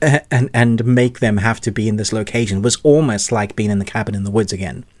them and make them have to be in this location was almost like being in the cabin in the woods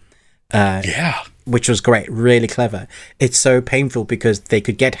again. Which was great, really clever. It's so painful because they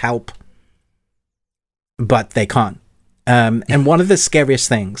could get help, but they can't. And one of the scariest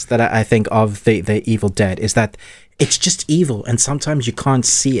things that I think of the Evil Dead is that it's just evil, and sometimes you can't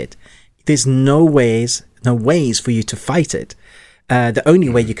see it. There's no ways for you to fight it. The only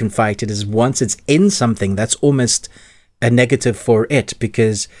way you can fight it is once it's in something that's almost a negative for it,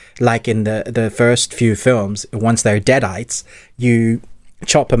 because like in the first few films, once they're deadites, you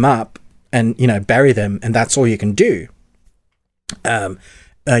chop them up and bury them, and that's all you can do.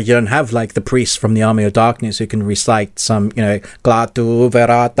 You don't have like the priests from the Army of Darkness who can recite some, Glatu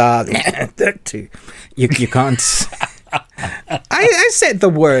Verata. You can't. I said the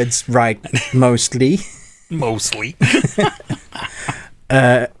words right mostly.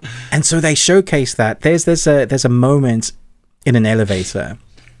 And so they showcase that there's a moment in an elevator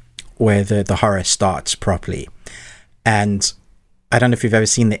where the horror starts properly, and I don't know if you've ever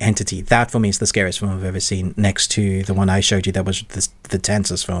seen The Entity. That for me is the scariest film I've ever seen, next to the one I showed you that was the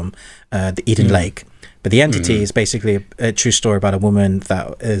tensest film, The Eden Lake. But The Entity is basically a true story about a woman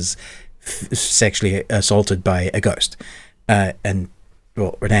that is sexually assaulted by a ghost, or an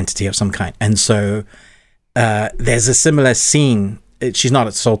entity of some kind. And so there's a similar scene. She's not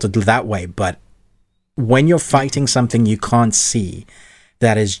assaulted that way, but when you're fighting something you can't see,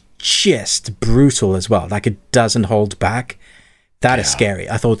 that is just brutal as well. Like, it doesn't hold back. That is scary.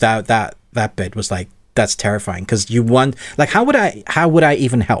 I thought that bit was like, that's terrifying, because you want, like, how would I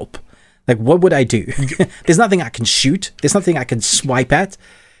even help? Like, what would I do? There's nothing I can shoot. There's nothing I can swipe at.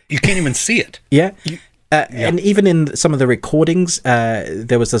 You can't even see it. Yeah. And even in some of the recordings,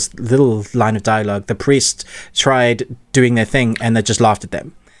 there was this little line of dialogue. The priest tried doing their thing and they just laughed at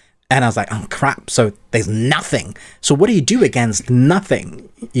them. And I was like, oh, crap. So there's nothing. So what do you do against nothing?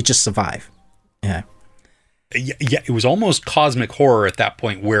 You just survive. Yeah. Yeah, it was almost cosmic horror at that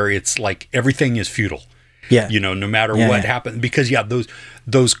point, where it's like everything is futile. Yeah. No matter what happened. Because,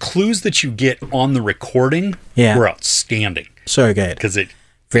 those clues that you get on the recording were outstanding. So good. Because it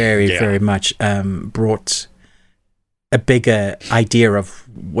very much brought a bigger idea of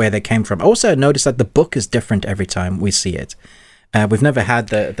where they came from. Also, notice that the book is different every time we see it. We've never had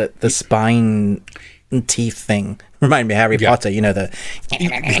the spine teeth thing. Remind me of Harry Potter, the...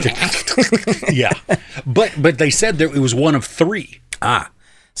 Yeah. But they said that it was one of 3.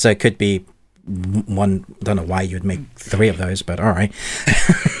 So it could be one. Don't know why you would make 3 of those, but all right.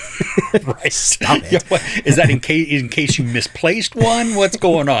 Right. Stop it. Yeah, is that in case you misplaced one? What's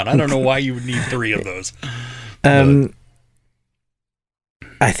going on? I don't know why you would need 3 of those. I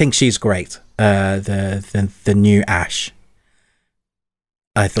think she's great. The new Ash.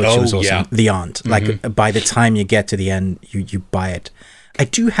 I thought she was awesome. Yeah. The aunt. Like, by the time you get to the end, you buy it. I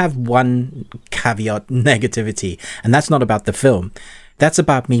do have one caveat negativity, and that's not about the film. That's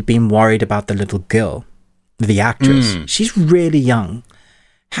about me being worried about the little girl, the actress. She's really young.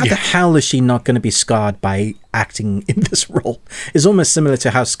 How the hell is she not going to be scarred by acting in this role? It's almost similar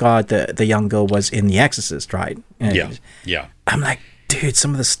to how scarred the young girl was in The Exorcist, right? Yeah. I'm like, dude,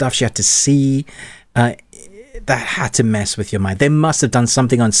 some of the stuff she had to see, that had to mess with your mind. They must have done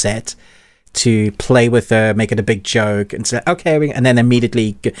something on set to play with her, make it a big joke, and say, okay, and then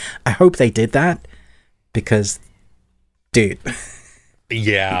immediately, I hope they did that, because, dude.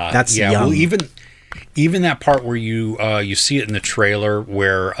 Yeah. That's young. Well, even that part where you see it in the trailer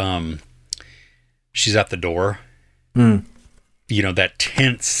where she's at the door. That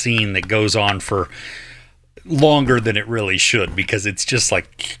tense scene that goes on for longer than it really should, because it's just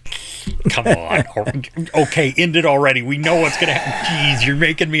like, come on. Okay, end it already. We know what's going to happen. Jeez, you're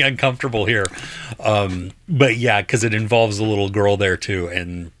making me uncomfortable here. But yeah, because it involves a little girl there too.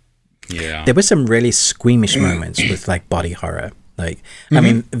 And yeah. There were some really squeamish moments with like body horror. Like, I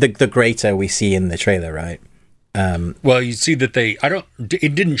mean, the grater we see in the trailer, right? Well, you see that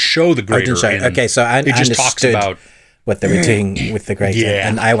it didn't show the grater. Okay, so I just talks about what they were doing with the grater. Yeah.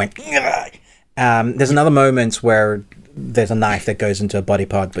 And I went, there's another moment where there's a knife that goes into a body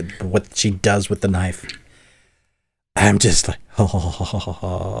part, but what she does with the knife, I'm just like,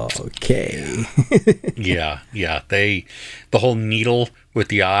 oh, okay. Yeah. The whole needle with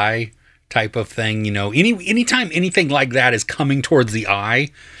the eye type of thing, anytime anything like that is coming towards the eye.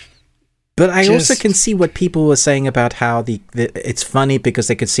 But I also can see what people were saying about how it's funny, because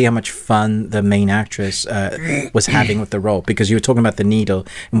they could see how much fun the main actress was having with the role, because you were talking about the needle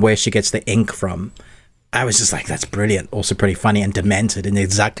and where she gets the ink from. I was just like, that's brilliant. Also pretty funny and demented, and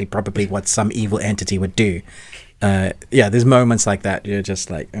exactly probably what some evil entity would do. There's moments like that. You're just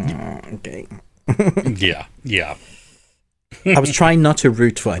like, oh, okay. Yeah. I was trying not to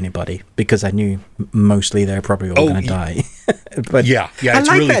root for anybody, because I knew mostly they're probably all going to die. But yeah, I it's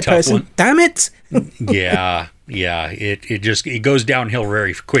like really that tough person. one. Damn it! Yeah. It goes downhill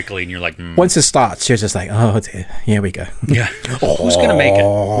very quickly, and you're like, Once it starts, you're just like, oh dear, here we go. Yeah. Who's gonna make it?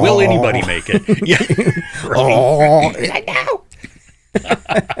 Will anybody make it? Yeah.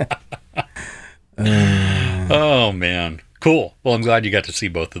 Oh man, cool. Well, I'm glad you got to see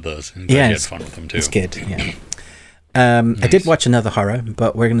both of those. And glad you had fun with them too. It's good. Yeah. Nice. I did watch another horror,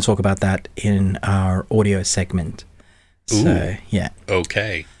 but we're going to talk about that in our audio segment. So, yeah.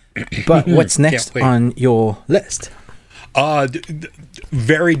 Okay. But what's next on your list?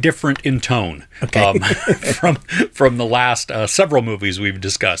 Very different in tone. Okay. from the last several movies we've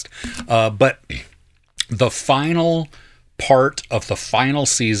discussed. But the final part of the final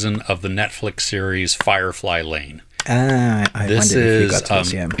season of the Netflix series Firefly Lane. I wondered if you got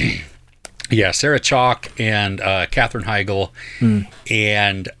this, yeah. Yeah, Sarah Chalke and Katherine Heigl.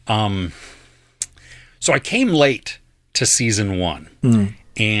 And so I came late to season 1,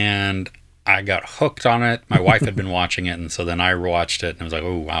 and I got hooked on it. My wife had been watching it, and so then I watched it, and I was like,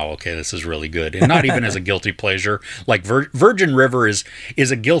 "Oh wow, okay, this is really good." And not even as a guilty pleasure. Like Virgin River is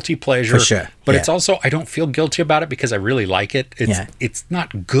a guilty pleasure, for sure. But it's also, I don't feel guilty about it because I really like it. It's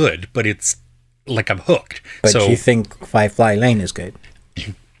not good, but it's like I'm hooked. But you think Firefly Lane is good?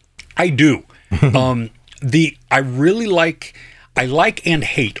 I do. I really like. I like and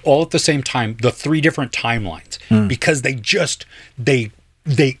hate all at the same time the 3 different timelines because they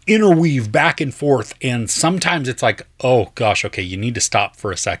interweave back and forth, and sometimes it's like, oh gosh, okay, you need to stop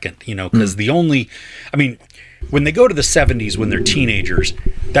for a second, because when they go to the 70s when they're teenagers,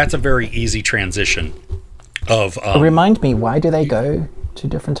 that's a very easy transition of remind me, why do they go to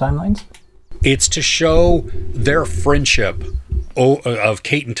different timelines? It's to show their friendship of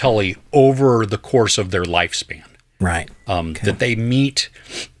Kate and Tully over the course of their lifespan, right? That they meet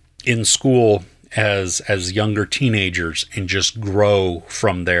in school as younger teenagers and just grow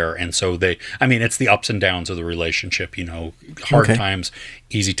from there. And so it's the ups and downs of the relationship, hard times,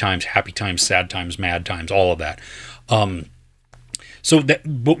 easy times, happy times, sad times, mad times, all of that. But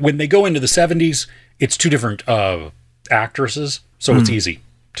when they go into the 70s, it's 2 different actresses, so it's easy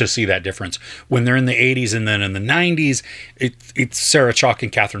to see that difference. When they're in the 80s and then in the 90s, it's Sarah Chalke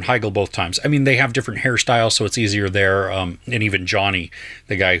and Katherine Heigl both times. I mean, they have different hairstyles, so it's easier there. And even Johnny,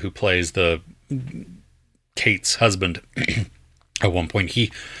 the guy who plays Kate's husband, at one point,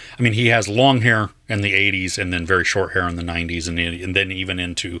 he has long hair in the 80s and then very short hair in the 90s, and then even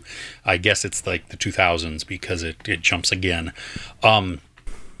into, I guess it's like the 2000s because it jumps again. Part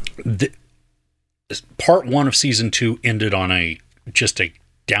 1 of season 2 ended on just a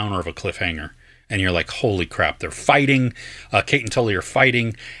downer of a cliffhanger, and you're like, holy crap, they're fighting. Kate and Tully are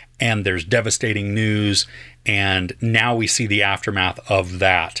fighting, and there's devastating news, and now we see the aftermath of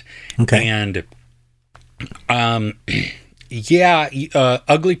that. Okay. And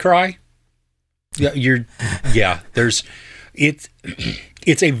ugly cry. It's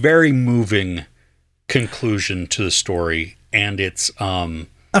a very moving conclusion to the story, and it's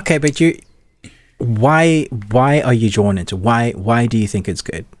okay, but why are you drawn into why do you think it's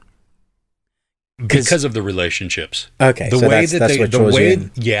good? Because of the relationships. Okay, the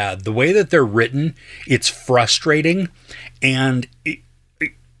way that they're written, it's frustrating, and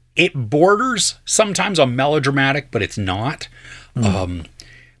it borders sometimes on melodramatic, but it's not.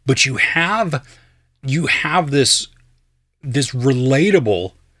 But you have this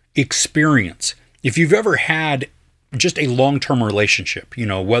relatable experience. If you've ever had just a long-term relationship,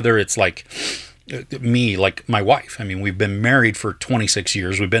 whether it's like me, like my wife. I mean, we've been married for 26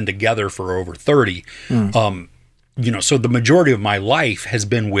 years. We've been together for over 30. So the majority of my life has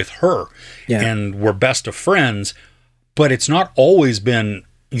been with her, and we're best of friends, but it's not always been,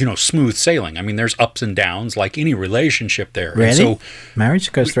 smooth sailing. I mean, there's ups and downs like any relationship there. Really? And so,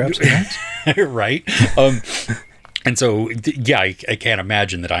 marriage goes through ups and downs? Right. And so, I can't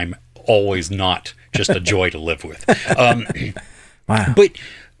imagine that I'm always not just a joy to live with. Wow.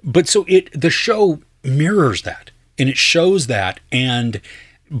 But so the show mirrors that, and it shows that,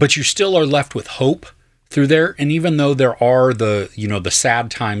 but you still are left with hope through there. And even though there are the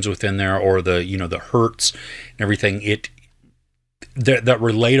sad times within there, or the hurts and everything, that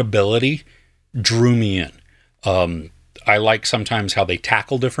relatability drew me in. I like sometimes how they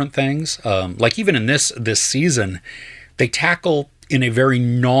tackle different things. Like even in this season, they tackle in a very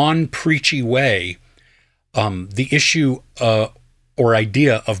non-preachy way the issue or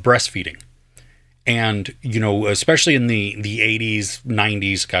idea of breastfeeding. And, especially in the 80s,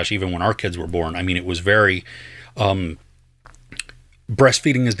 90s, gosh, even when our kids were born, I mean, it was very,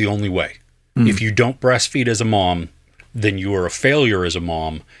 breastfeeding is the only way. If you don't breastfeed as a mom, then you are a failure as a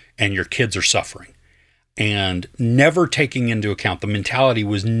mom, and your kids are suffering. And never taking into account, the mentality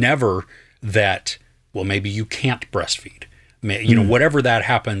was never that, well, maybe you can't breastfeed. Whatever that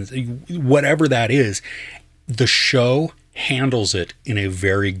happens, whatever that is, the show handles it in a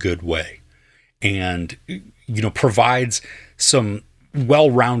very good way, and provides some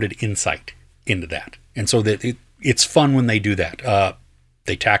well-rounded insight into that. And so that it's fun when they do that.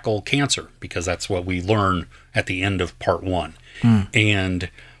 They tackle cancer because that's what we learn at the end of part 1,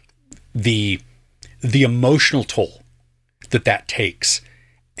 and the emotional toll that takes,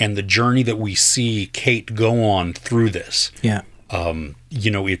 and the journey that we see Kate go on through this. Yeah.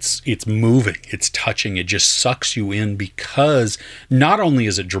 It's moving, it's touching, it just sucks you in, because not only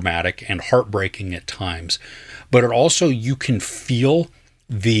is it dramatic and heartbreaking at times, but it also, you can feel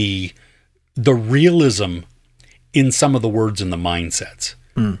the realism in some of the words and the mindsets.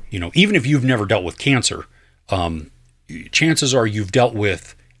 Even if you've never dealt with cancer, chances are you've dealt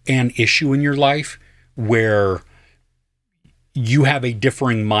with an issue in your life where you have a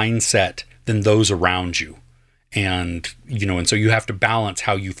differing mindset than those around you. And, and so you have to balance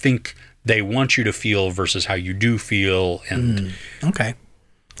how you think they want you to feel versus how you do feel. And okay.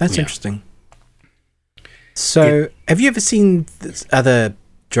 That's interesting. So have you ever seen other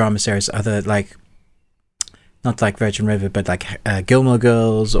drama series, not like Virgin River, but like Gilmore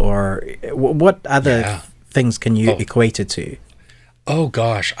Girls, or what other things can you equate it to? Oh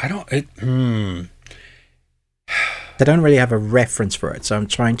gosh, I don't. They don't really have a reference for it, so I'm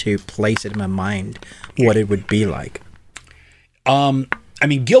trying to place it in my mind what it would be like. I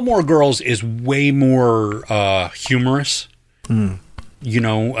mean, Gilmore Girls is way more humorous. I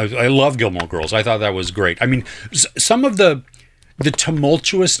love Gilmore Girls. I thought that was great. I mean, some of the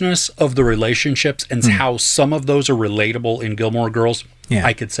tumultuousness of the relationships and how some of those are relatable in Gilmore Girls,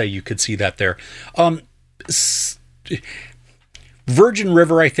 I could say you could see that there. Virgin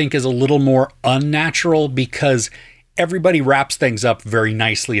River, I think, is a little more unnatural because everybody wraps things up very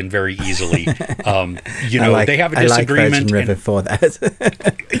nicely and very easily. They have a disagreement. I like Virgin River for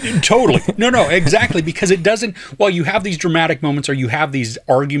that. Totally. No, exactly. Because it doesn't, while you have these dramatic moments or you have these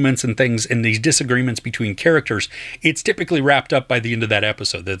arguments and things and these disagreements between characters, it's typically wrapped up by the end of that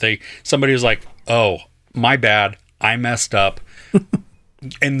episode that somebody is like, oh, my bad, I messed up.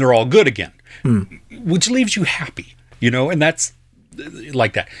 And they're all good again, which leaves you happy, and that's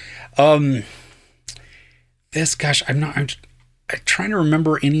like that. I'm trying to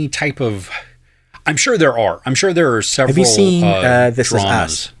remember any type of. I'm sure there are. I'm sure there are several. Have you seen This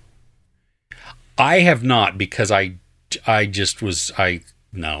dramas. Is Us? I have not because no.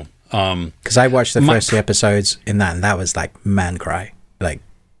 Because I watched the first 2 episodes in that, and that was like man cry. Like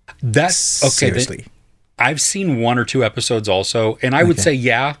that's okay. Seriously. I've seen 1 or 2 episodes also, and I would say,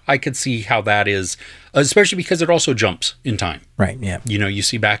 I could see how that is, especially because it also jumps in time. Right. Yeah. You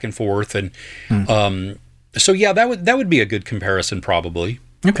see back and forth, and so that would be a good comparison probably.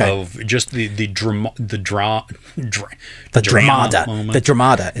 Okay. Of just the dramada. The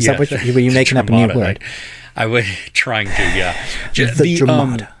dramada. Is that what were you making up a new word? I was trying to. Yeah. The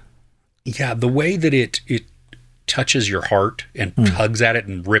dramada. The way that it touches your heart and tugs at it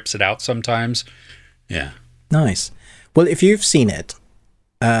and rips it out sometimes. Yeah. Nice. Well, if you've seen it,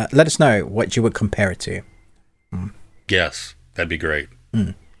 let us know what you would compare it to. Yes, that'd be great.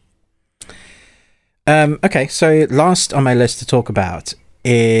 Okay, so last on my list to talk about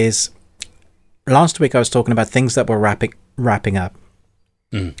is last week I was talking about things that were wrapping up,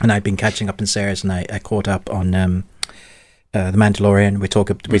 and I'd been catching up in series, and I caught up on The Mandalorian. We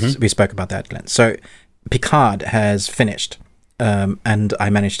spoke about that, Glenn. So Picard has finished. And I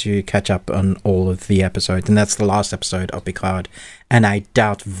managed to catch up on all of the episodes, and that's the last episode of Picard, and I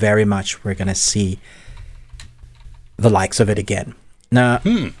doubt very much we're going to see the likes of it again. Now,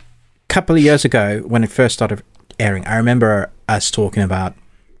 a couple of years ago, when it first started airing, I remember us talking about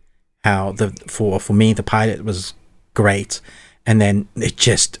how for me, the pilot was great, and then it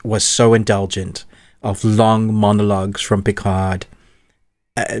just was so indulgent of long monologues from Picard,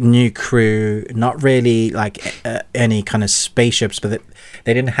 new crew, not really like any kind of spaceships, but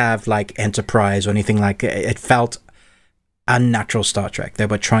they didn't have like Enterprise or anything like it. It felt unnatural Star Trek. They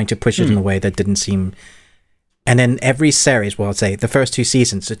were trying to push it in a way that didn't seem. And then every series, well, I'd say the first 2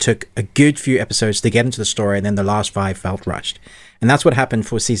 seasons, it took a good few episodes to get into the story, and then the last 5 felt rushed. And that's what happened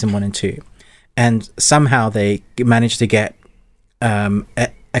for season 1 and 2. And somehow they managed to get a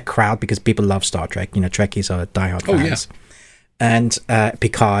crowd, because people love Star Trek. Trekkies are diehard fans. Yeah. And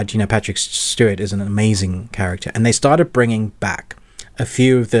Picard, Patrick Stewart is an amazing character. And they started bringing back a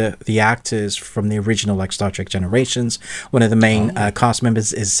few of the actors from the original, like Star Trek Generations. One of the main cast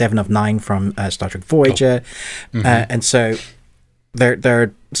members is Seven of Nine from Star Trek Voyager. And so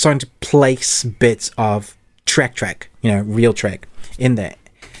they're starting to place bits of Trek, real Trek in there.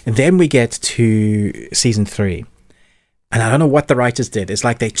 And then we get to season 3. And I don't know what the writers did. It's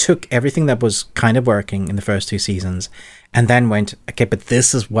like they took everything that was kind of working in the first 2 seasons and then went, okay, but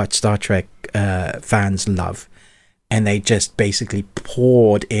this is what Star Trek fans love. And they just basically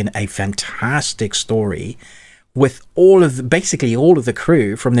poured in a fantastic story with basically all of the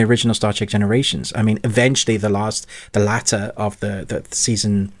crew from the original Star Trek Generations. I mean, eventually the latter of the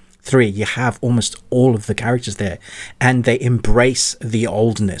season 3, you have almost all of the characters there, and they embrace the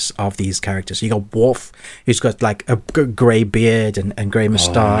oldness of these characters. You got Worf, who's got like a grey beard and grey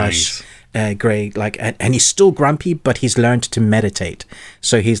moustache, grey and he's still grumpy, but he's learned to meditate.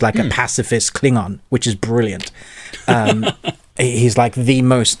 So he's like a pacifist Klingon, which is brilliant. He's like the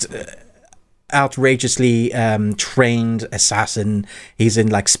most outrageously trained assassin. He's in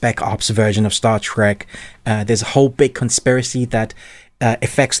like Spec Ops version of Star Trek. There's a whole big conspiracy that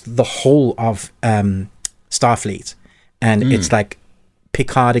affects the whole of Starfleet, and it's like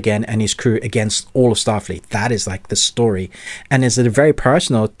Picard again and his crew against all of Starfleet. That is like the story, and is it very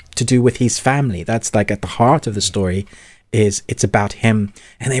personal to do with his family. That's like at the heart of the story. It's about him,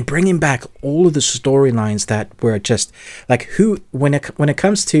 and they're bringing back all of the storylines that were just like when it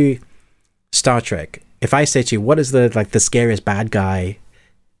comes to Star Trek. If I say to you, what is the scariest bad guy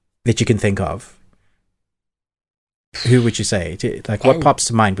that you can think of? Who would you say? Like, what pops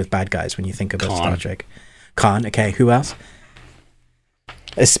to mind with bad guys when you think about Star Trek? Khan. Okay, who else?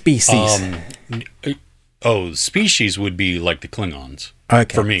 A species. Species would be like the Klingons.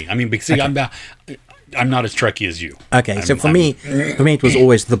 Okay. For me, I mean, because I'm not as Trekkie as you. Okay, so for me, it was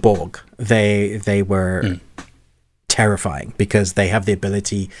always the Borg. They were terrifying because they have the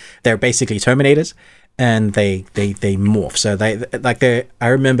ability. They're basically Terminators, and they morph. So I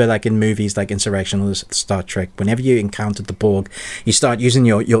remember like in movies like Insurrection or Star Trek, whenever you encountered the Borg, you start using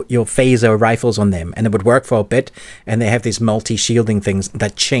your phaser rifles on them, and it would work for a bit, and they have these multi-shielding things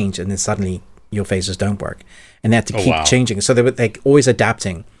that change, and then suddenly your phasers don't work, and they had to keep changing. So they always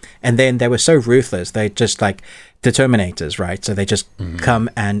adapting. And then they were so ruthless. They just like the Terminators, right? So they just come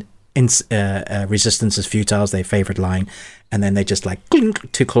and resistance is futile is their favorite line. And then they just like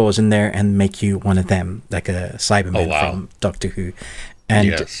clink, 2 claws in there and make you one of them, like a Cyberman from Doctor Who.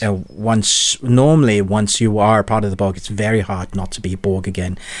 And once you are part of the Borg, it's very hard not to be Borg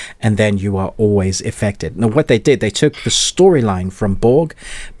again. And then you are always affected. Now, what they did, they took the storyline from Borg,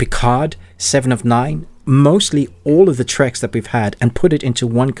 Picard, Seven of Nine, mostly all of the Treks that we've had, and put it into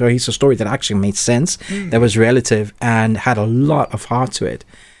one cohesive story that actually made sense, that was relative, and had a lot of heart to it.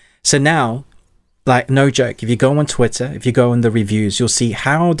 So now, like, no joke, if you go on Twitter, if you go in the reviews, you'll see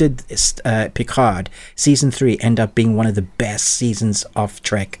how did Picard season 3 end up being one of the best seasons of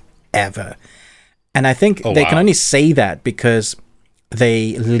Trek ever. And I think they can only say that because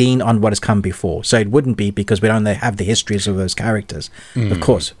they lean on what has come before. So it wouldn't be because we don't have the histories of those characters, of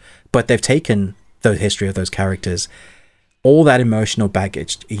course, but they've taken the history of those characters, all that emotional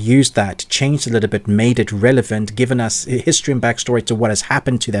baggage, used that, changed a little bit, made it relevant, given us history and backstory to what has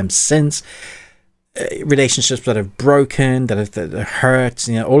happened to them since, relationships that have broken, that have hurt,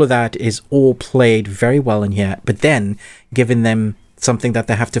 all of that is all played very well in here, but then giving them something that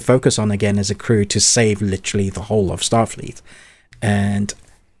they have to focus on again as a crew to save literally the whole of Starfleet. And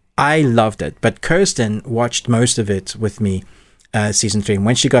I loved it, but Kirsten watched most of it with me, season 3, and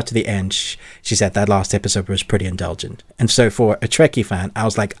when she got to the end, she said that last episode was pretty indulgent. And so for a Trekkie fan, I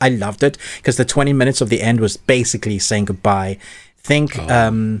was like, I loved it, because the 20 minutes of the end was basically saying goodbye. Think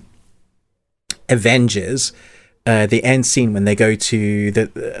Avengers, the end scene when they go to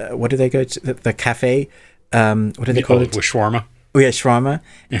the what do they go to, the cafe, what do they call it? With shawarma. Oh yeah, shawarma.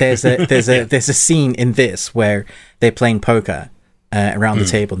 There's a scene in this where they're playing poker around the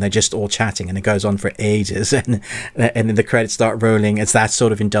table, and they're just all chatting, and it goes on for ages, and then the credits start rolling. It's that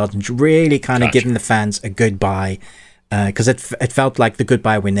sort of indulgence, really kind of giving the fans a goodbye, because it felt like the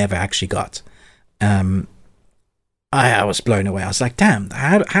goodbye we never actually got. I was blown away. I was like, damn,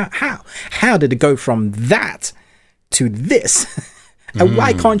 how did it go from that to this? And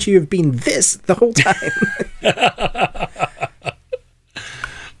why can't you have been this the whole time?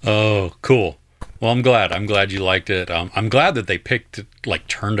 Oh, cool. Well, I'm glad you liked it. I'm glad that they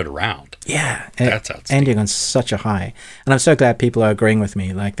turned it around. Yeah, that's outstanding. Ending on such a high, and I'm so glad people are agreeing with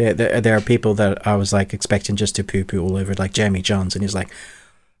me. Like there are people that I was like expecting just to poo all over it, like Jeremy Johns, and he's like,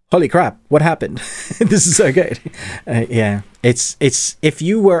 "Holy crap, what happened? This is so good." Yeah, it's if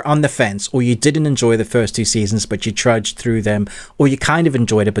you were on the fence, or you didn't enjoy the first 2 seasons, but you trudged through them, or you kind of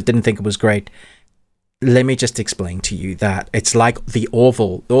enjoyed it but didn't think it was great. Let me just explain to you that it's like the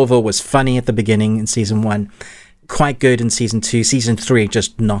Orville. The Orville was funny at the beginning in season 1, quite good in season 2. Season 3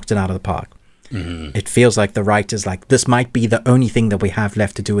 just knocked it out of the park. It feels like the writers like, this might be the only thing that we have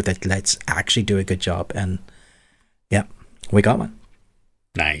left to do with it. Let's actually do a good job. And yeah, we got one.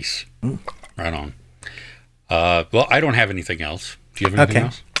 Nice. Right on. Well, I don't have anything else. Do you have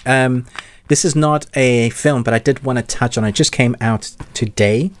anything else? This is not a film, but I did want to touch on it. It just came out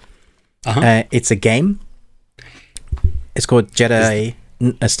today. It's a game. It's called Star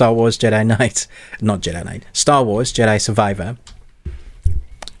Wars Jedi Knight. Not Jedi Knight. Star Wars Jedi Survivor.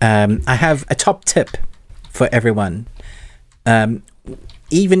 I have a top tip for everyone.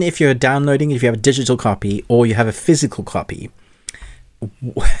 Even if you're downloading, if you have a digital copy or you have a physical copy,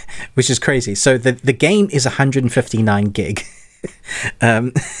 which is crazy. So the game is 159 gig.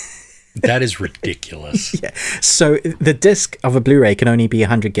 That is ridiculous. Yeah. So the disc of a Blu-ray can only be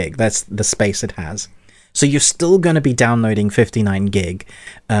 100 gig. That's the space it has. So you're still going to be downloading 59 gig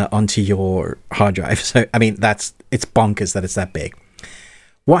onto your hard drive. So, I mean, it's bonkers that it's that big.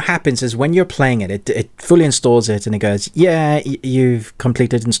 what happens is when you're playing it fully installs it, and it goes, yeah, you've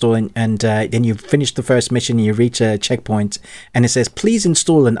completed installing, and then you've finished the first mission, and you reach a checkpoint, and it says, please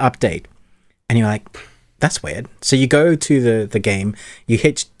install an update. And you're like, that's weird. So you go to the game, you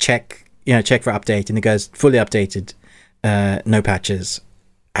hit check for update, and it goes, fully updated, no patches.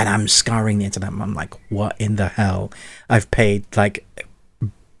 And I'm scouring the internet. I'm like, what in the hell? I've paid like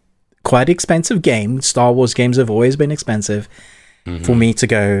quite expensive game. Star Wars games have always been expensive. For me to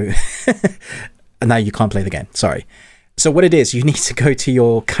go, and now you can't play the game. Sorry. So what it is, you need to go to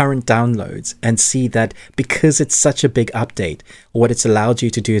your current downloads and see that because it's such a big update, what it's allowed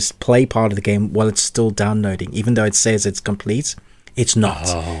you to do is play part of the game while it's still downloading, even though it says it's complete. It's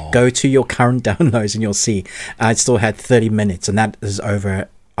not. Go to your current downloads and you'll see it still had 30 minutes, and that is over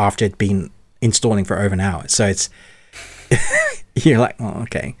after it'd been installing for over an hour. So it's you're like, oh,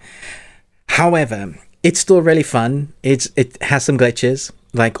 okay. However, it's still really fun. It has some glitches,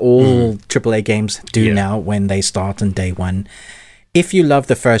 like all AAA games do now when they start on day one. If you love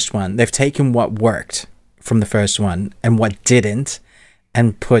the first one, they've taken what worked from the first one and what didn't,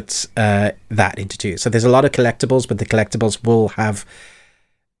 and put that into two. So there's a lot of collectibles, but the collectibles will have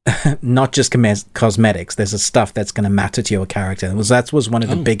not just cosmetics. There's a stuff that's going to matter to your character. That was one of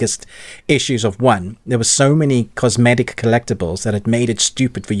the biggest issues of one. There were so many cosmetic collectibles that it made it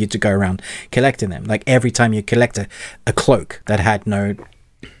stupid for you to go around collecting them. Like every time you collect a cloak that had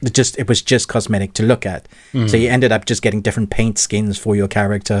it was just cosmetic to look at. So you ended up just getting different paint skins for your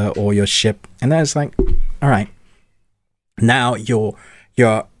character or your ship. And then it's like, all right, now you're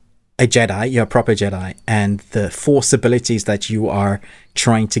a Jedi, you're a proper Jedi, and the Force abilities that you are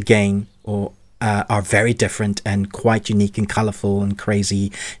trying to gain are very different and quite unique and colorful and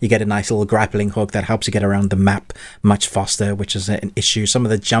crazy. You get a nice little grappling hook that helps you get around the map much faster, which is an issue. Some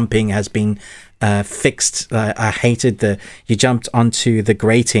of the jumping has been fixed. I hated you jumped onto the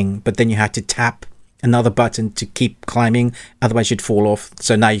grating, but then you had to tap another button to keep climbing, otherwise you'd fall off.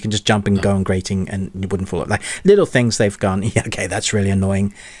 So now you can just jump and go on grating and you wouldn't fall off. Like little things they've gone, yeah, okay, that's really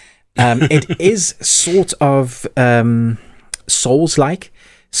annoying. It is sort of Souls-like.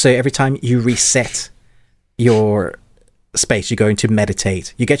 So every time you reset your space, you go into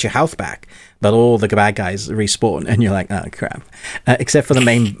meditate, you get your health back, but all the bad guys respawn, and you're like, oh crap. Except for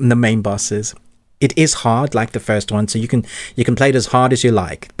the main bosses. It is hard, like the first one, so you can play it as hard as you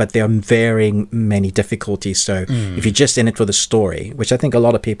like, but there are varying many difficulties. So if you're just in it for the story, which I think a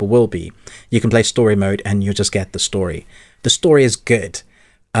lot of people will be, you can play story mode and you'll just get the story. The story is good.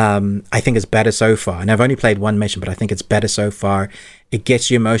 I think it's better so far, and I've only played one mission, but I think it's better so far. It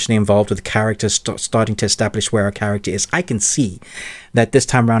gets you emotionally involved with the characters, starting to establish where a character is. I can see that this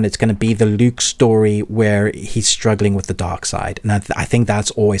time around it's going to be the Luke story where he's struggling with the dark side, and I think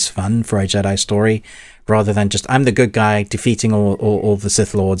that's always fun for a Jedi story, rather than just I'm the good guy defeating all the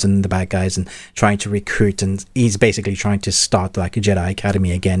Sith Lords and the bad guys and trying to recruit, and he's basically trying to start like a Jedi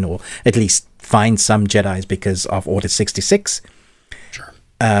Academy again, or at least find some Jedis because of Order 66. Sure.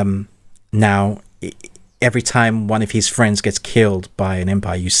 Now, every time one of his friends gets killed by an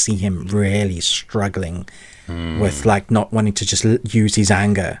Empire, you see him really struggling with like not wanting to just use his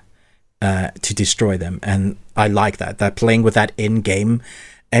anger to destroy them. And I like that. They're playing with that in game.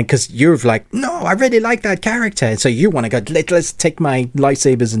 And because you're like, no, I really like that character. And so you want to go, let's take my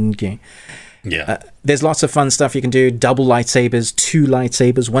lightsabers and... Yeah. There's lots of fun stuff you can do. Double lightsabers, 2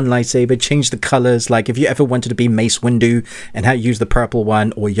 lightsabers, 1 lightsaber, change the colors. Like if you ever wanted to be Mace Windu and use the purple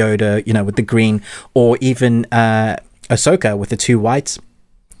one, or Yoda, with the green, or even Ahsoka with the 2 whites,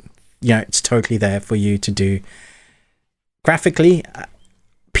 it's totally there for you to do. Graphically,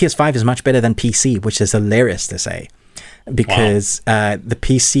 PS5 is much better than PC, which is hilarious to say, because the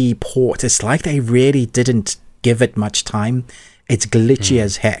PC port, it's like they really didn't give it much time. It's glitchy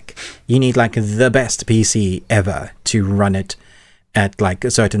as heck. You need like the best PC ever to run it at like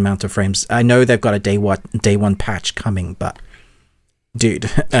a certain amount of frames. I know they've got a day one patch coming, but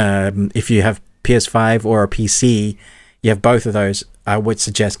dude, if you have PS5 or a PC, you have both of those, I would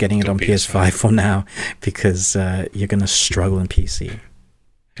suggest getting it on PS5 for now, because you're going to struggle in PC.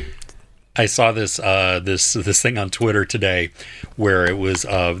 I saw this this thing on Twitter today where it was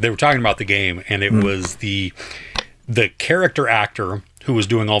they were talking about the game, and it was the character actor who was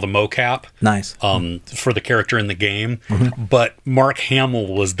doing all the mocap, nice, for the character in the game, but Mark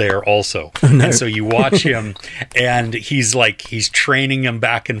Hamill was there also. And so you watch him, and he's training him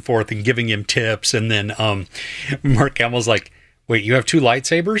back and forth and giving him tips, and then Mark Hamill's like, "Wait, you have 2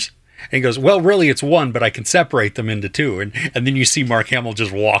 lightsabers?" And he goes, "Well, really, it's 1, but I can separate them into 2. And then you see Mark Hamill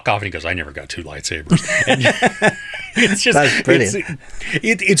just walk off, and he goes, "I never got 2 lightsabers." And It's just That's brilliant.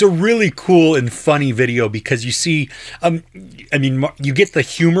 It's a really cool and funny video because you see, you get the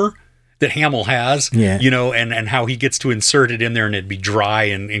humor that Hamill has, and how he gets to insert it in there and it'd be dry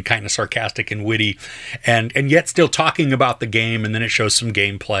and kind of sarcastic and witty, and yet still talking about the game, and then it shows some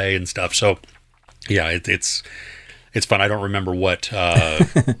gameplay and stuff. So yeah, it's fun. I don't remember what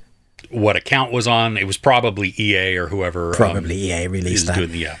account was on. It was probably EA or whoever. Probably EA released that.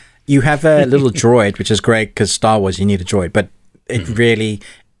 Yeah. You have a little droid, which is great because Star Wars, you need a droid, but it really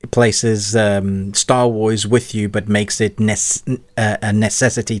places Star Wars with you, but makes it a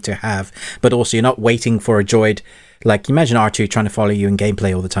necessity to have. But also, you're not waiting for a droid. Like, imagine R2 trying to follow you in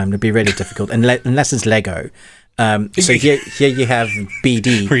gameplay all the time. It'd be really difficult, unless it's Lego. So here you have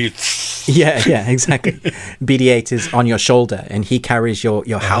BD. Yeah, exactly. BD-8 is on your shoulder, and he carries your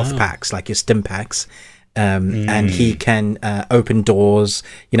health packs, like your stim packs. And he can open doors,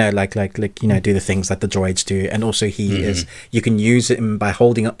 do the things that the droids do. And also you can use him by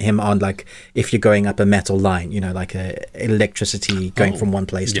holding him on, like if you're going up a metal line, like electricity going from one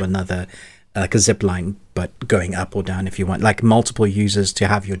place to another, like a zip line, but going up or down if you want, like multiple users to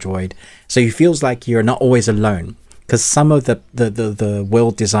have your droid. So it feels like you're not always alone. Because some of the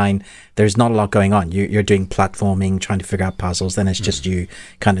world design, there's not a lot going on. You're doing platforming, trying to figure out puzzles. Then it's just you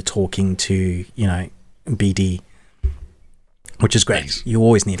kind of talking to, BD, which is great. Nice. You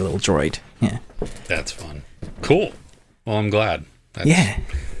always need a little droid. Yeah, that's fun. Cool. Well, I'm glad.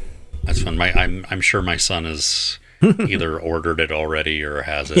 That's fun. I'm sure my son has either ordered it already or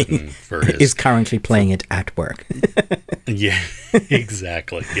has it is currently playing it at work. Yeah,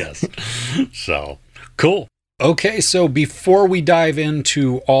 exactly. Yes. So cool. Okay, so before we dive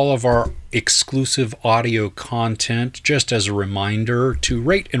into all of our exclusive audio content, just as a reminder to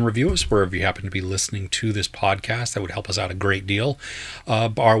rate and review us wherever you happen to be listening to this podcast. That would help us out a great deal.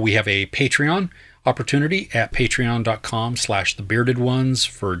 We have a Patreon opportunity at patreon.com/thebeardedones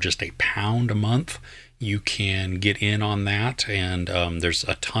for just £1 a month. You can get in on that, and there's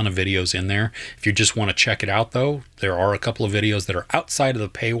a ton of videos in there. If you just want to check it out, though, there are a couple of videos that are outside of the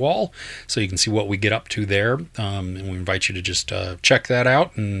paywall, so you can see what we get up to there. And we invite you to just check that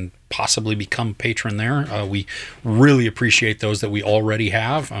out and possibly become a patron there. We really appreciate those that we already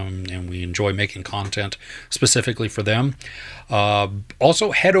have, and we enjoy making content specifically for them. Also,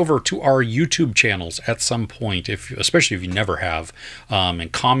 head over to our YouTube channels at some point, especially if you never have,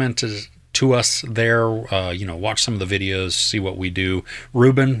 and comment to us there, watch some of the videos, see what we do.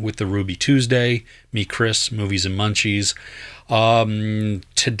 Ruben with the Ruby Tuesday, me, Chris, Movies and Munchies.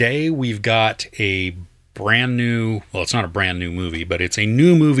 Today we've got a brand new, well, it's not a brand new movie, but it's a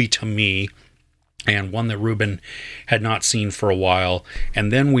new movie to me, and one that Ruben had not seen for a while.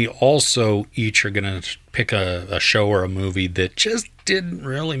 And then we also each are going to pick a show or a movie that just didn't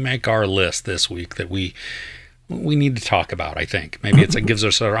really make our list this week that we need to talk about. I think maybe it gives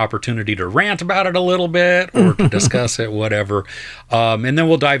us an opportunity to rant about it a little bit or to discuss it, whatever. And then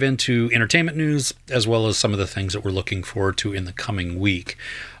we'll dive into entertainment news as well as some of the things that we're looking forward to in the coming week.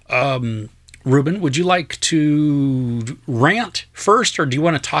 Ruben, would you like to rant first, or do you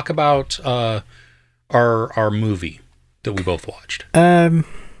want to talk about our movie that we both watched?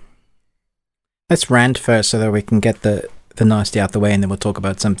 Let's rant first so that we can get the nasty out the way, and then we'll talk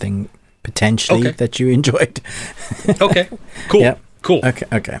about something potentially that you enjoyed. Okay, cool. Yep. Cool.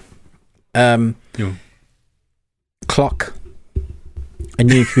 Okay. Clock, a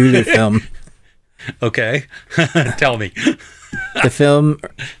new Hulu film. Okay, tell me. The film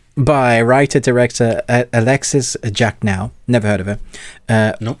by writer-director Alexis Jacknow, never heard of her.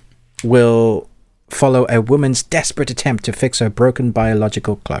 Nope. Will follow a woman's desperate attempt to fix her broken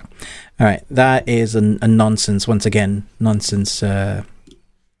biological clock. All right, that is a nonsense. Once again, nonsense.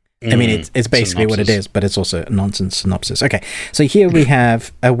 I mean, it's basically what it is, but it's also a nonsense synopsis. Okay, so here we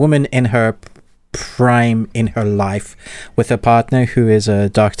have a woman in her prime in her life with a partner who is a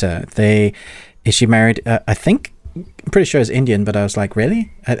doctor. Is she married? I think, I'm pretty sure is Indian, but I was like,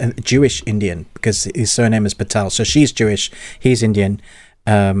 really? A Jewish Indian, because his surname is Patel. So she's Jewish, he's Indian.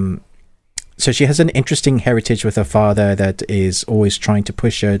 So she has an interesting heritage with her father that is always trying to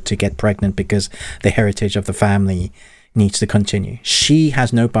push her to get pregnant because the heritage of the family needs to continue. She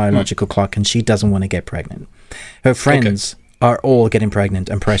has no biological clock, and she doesn't want to get pregnant. Her friends are all getting pregnant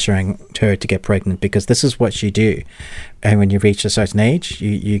and pressuring her to get pregnant because this is what you do. And when you reach a certain age,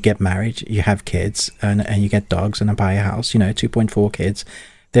 you get married, you have kids, and you get dogs and buy a house, 2.4 kids,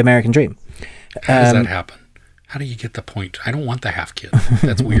 the American dream. How does that happen? How do you get the point? I don't want the half kid.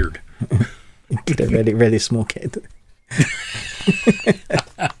 That's weird. Get a really, really small kid.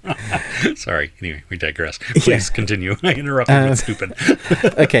 Sorry. Anyway, we digress. Please continue. I interrupted with stupid.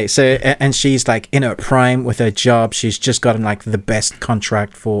 Okay, so, and she's like in her prime with her job. She's just gotten like the best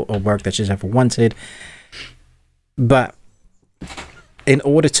contract for work that she's ever wanted. But in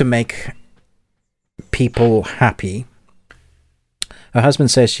order to make people happy, her husband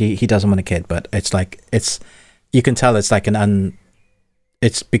says he doesn't want a kid, but you can tell it's like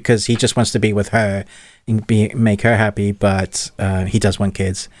it's because he just wants to be with her and make her happy, but he does want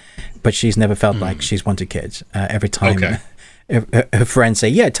kids. But she's never felt like she's wanted kids. Every time her friends say,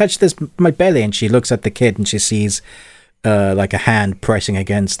 yeah, touch my belly, and she looks at the kid and she sees like a hand pressing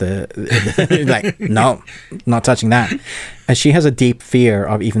against the like, no, not touching that. And she has a deep fear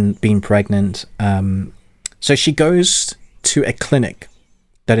of even being pregnant. So she goes to a clinic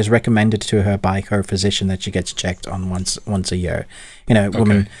that is recommended to her by her physician that she gets checked on once a year.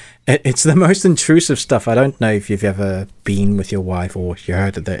 Woman, it's the most intrusive stuff. I don't know if you've ever been with your wife or you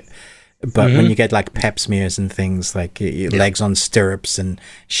heard of it, but when you get like pap smears and things, like your legs on stirrups and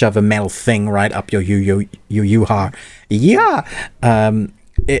shove a metal thing right up your you-ha. Yeah.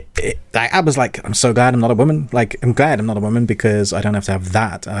 I was like, I'm so glad I'm not a woman. Like, I'm glad I'm not a woman because I don't have to have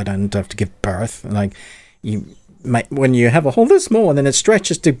that. I don't have to give birth. Like, when you have a hole this small and then it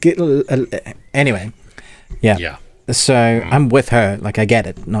stretches to get anyway. Yeah. So I'm with her. Like, I get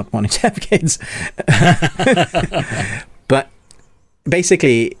it, not wanting to have kids. But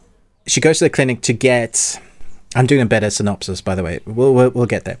basically, she goes to the clinic to get. I'm doing a better synopsis, by the way. We'll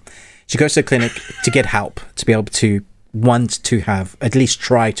get there. She goes to the clinic to get help to be able to want to have, at least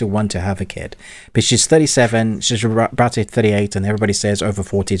try to want to have a kid. But she's 37, she's about to hit 38, and everybody says over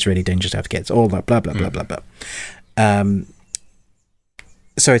 40 it's really dangerous to have kids. All that blah blah blah blah blah.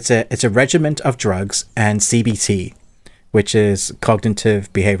 So it's a regimen of drugs and CBT, which is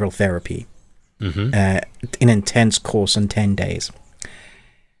cognitive behavioral therapy, an intense course in 10 days.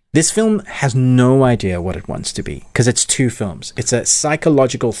 This film has no idea what it wants to be because it's two films. It's a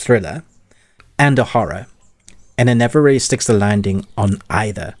psychological thriller and a horror. And it never really sticks the landing on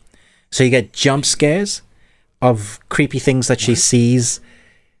either. So you get jump scares of creepy things that she sees,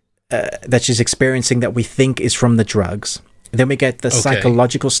 that she's experiencing that we think is from the drugs. Then we get the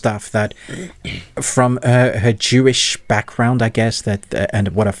psychological stuff that from her Jewish background, I guess, and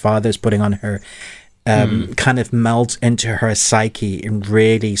what her father's putting on her, kind of melds into her psyche and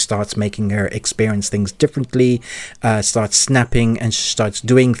really starts making her experience things differently, starts snapping and starts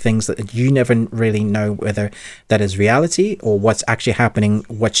doing things that you never really know whether that is reality or what's actually happening,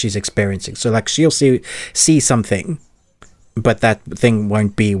 what she's experiencing. So like she'll see something, but that thing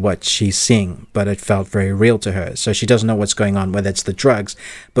won't be what she's seeing, but it felt very real to her. So she doesn't know what's going on, whether it's the drugs,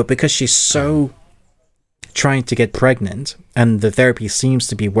 but because she's so trying to get pregnant and the therapy seems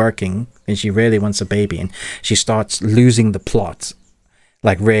to be working and she really wants a baby, and she starts losing the plot,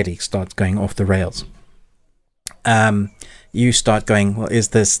 like really starts going off the rails. You start going, well, is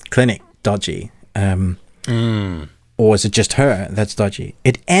this clinic dodgy? Or is it just her that's dodgy?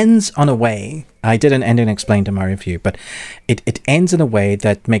 It ends on a way, I didn't end and explain to my review, but it ends in a way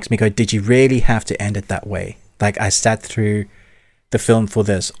that makes me go, did you really have to end it that way? Like, I sat through the film for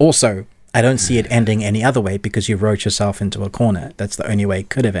this. Also, I don't see it ending any other way because you wrote yourself into a corner. That's the only way it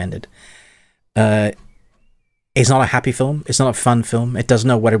could have ended. It's not a happy film. It's not a fun film. It doesn't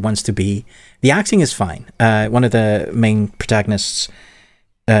know what it wants to be. The acting is fine. One of the main protagonists,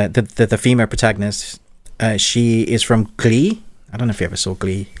 the female protagonist, she is from Glee. I don't know if you ever saw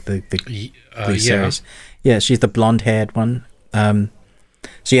Glee, the Glee series. Yeah, she's the blonde-haired one. So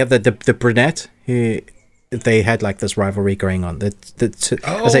you have the brunette who they had like this rivalry going on.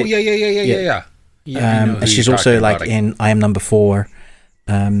 Yeah. And she's also like in I Am Number 4,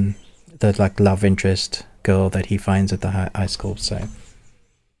 the like love interest girl that he finds at the high school. So.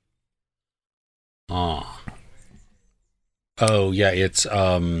 Oh yeah, it's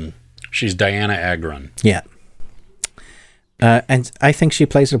she's Diana Agron. Yeah. And I think she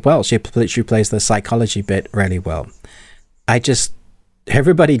plays it well. She plays the psychology bit really well.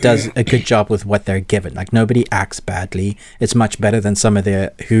 Everybody does a good job with what they're given. Like, nobody acts badly. It's much better than some of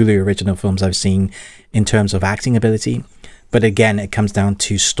the Hulu original films I've seen in terms of acting ability. But again, it comes down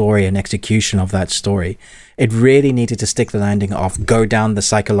to story and execution of that story. It really needed to stick the landing of go down the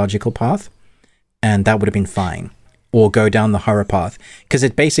psychological path, and that would have been fine. Or go down the horror path. Because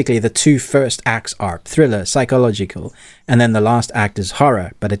it basically, the two first acts are thriller, psychological, and then the last act is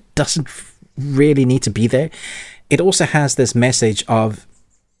horror. But it doesn't really need to be there. It also has this message of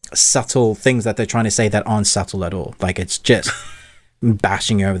subtle things that they're trying to say that aren't subtle at all. Like, it's just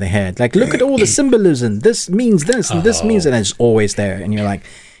bashing you over the head. Like, look at all the symbolism. This means this, and this means that. And it's always there. And you're like,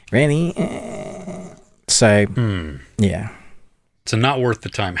 really? So, yeah. So not worth the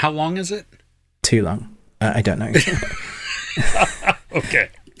time. How long is it? Too long. I don't know. Okay,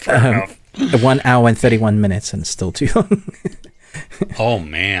 fair enough. 1 hour and 31 minutes, and still too long. Oh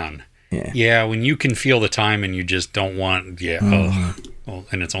man. Yeah, when you can feel the time and you just don't want, well,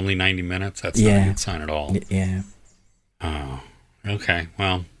 and it's only 90 minutes, that's not a good sign at all. Yeah. Oh, okay.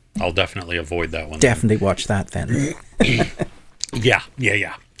 Well, I'll definitely avoid that one. Definitely watch that then. Yeah.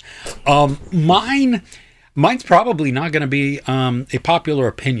 Mine's probably not going to be a popular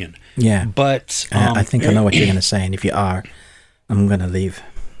opinion. Yeah. But I think I know what you're going to say, and if you are, I'm going to leave.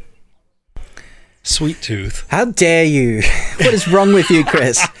 Sweet Tooth. How dare you? What is wrong with you,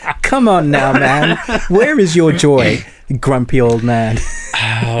 Chris? Come on now, man. Where is your joy, grumpy old man?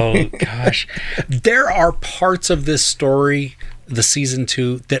 Oh, gosh. There are parts of this story, the season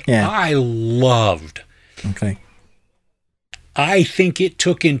 2, that I loved. Okay. I think it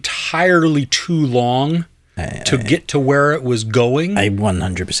took entirely too long to get to where it was going. I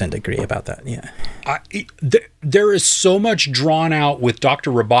 100% agree about that, yeah. There is so much drawn out with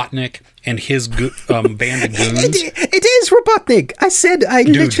Dr. Robotnik and his band of goons. It is Robotnik. I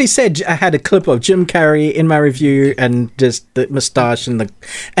literally said I had a clip of Jim Carrey in my review, and just the mustache and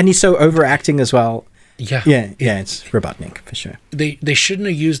he's so overacting as well. Yeah, it's Robotnik for sure. They shouldn't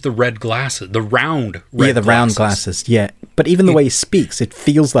have used the red glasses, the round red glasses. Round glasses, yeah. But even the way he speaks, it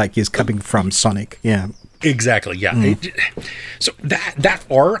feels like he's coming from Sonic, yeah. Exactly, yeah. So that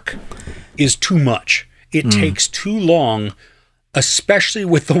arc is too much. It takes too long, especially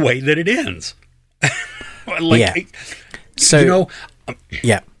with the way that it ends. So,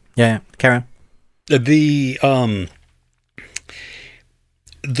 yeah. Karen? The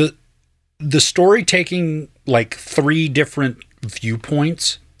story taking like 3 different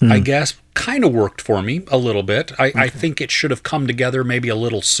viewpoints, I guess, kind of worked for me a little bit. I think it should have come together maybe a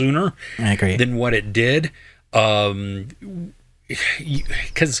little sooner than what it did.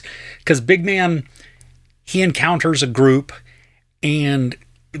 Because Big Man, he encounters a group and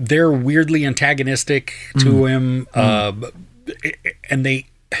they're weirdly antagonistic to him. And they're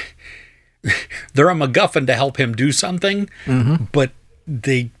a MacGuffin to help him do something, but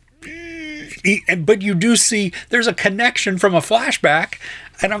but you do see there's a connection from a flashback,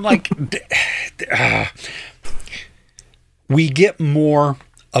 and I'm like, we get more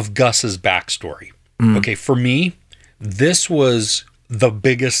of Gus's backstory. Okay, for me, this was the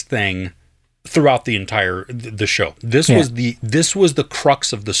biggest thing throughout the entire the show. This was the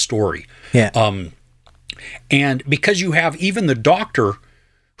crux of the story. Yeah. And because you have even the doctor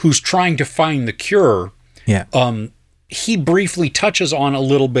who's trying to find the cure. Yeah. He briefly touches on a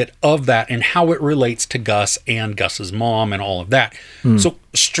little bit of that and how it relates to Gus and Gus's mom and all of that. So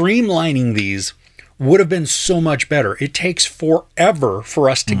streamlining these would have been so much better. It takes forever for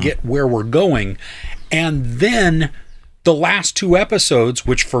us to get where we're going. And then the last 2 episodes,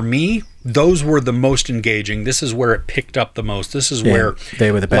 which for me, those were the most engaging. This is where it picked up the most. This is where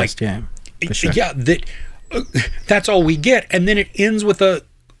they were the best. For sure. Yeah. That's all we get. And then it ends with a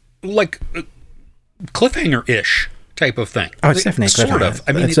cliffhanger-ish type of thing. Oh, it's definitely sort of.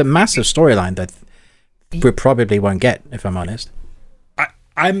 I mean, it's a massive storyline that we probably won't get, if I'm honest.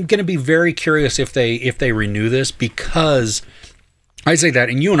 I'm going to be very curious if they renew this, because I say that,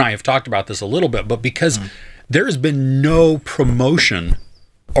 and you and I have talked about this a little bit, but because there has been no promotion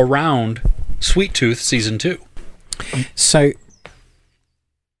around Sweet Tooth season 2. So,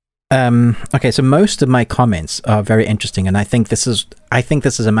 so most of my comments are very interesting, and I think this is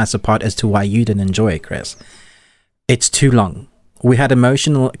a massive part as to why you didn't enjoy it, Chris. It's too long. We had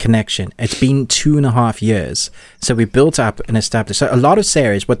emotional connection. It's been 2.5 years. So we built up and established. So a lot of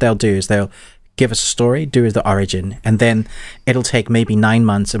series, what they'll do is they'll give us a story, do the origin, and then it'll take maybe 9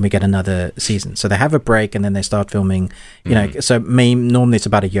 months and we get another season. So they have a break and then they start filming, you know, so normally it's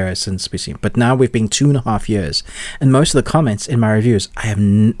about a year since we've seen, but now we've been 2.5 years. And most of the comments in my reviews, I have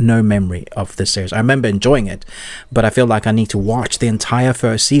no memory of this series. I remember enjoying it, but I feel like I need to watch the entire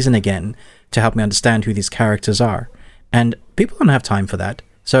first season again to help me understand who these characters are. And people don't have time for that.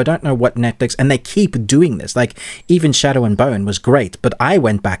 So I don't know what Netflix, and they keep doing this. Like, even Shadow and Bone was great, but I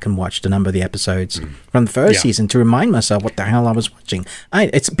went back and watched a number of the episodes from the first season to remind myself what the hell I was watching.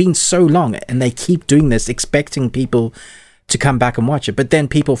 It's been so long, and they keep doing this, expecting people to come back and watch it. But then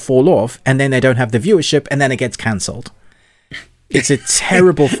people fall off, and then they don't have the viewership, and then it gets cancelled. It's a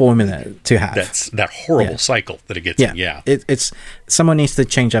terrible formula to have. That's that horrible cycle that it gets in. Yeah. It's someone needs to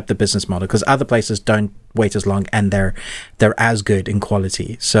change up the business model, because other places don't wait as long and they're as good in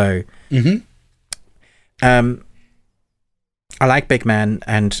quality. So I like Big Man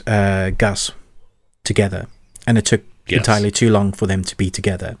and Gus together, and it took entirely too long for them to be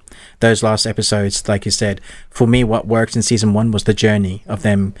together. Those last episodes, like you said, for me, what worked in season 1 was the journey of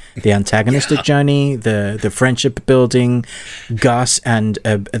them, the antagonistic journey, the friendship building, Gus and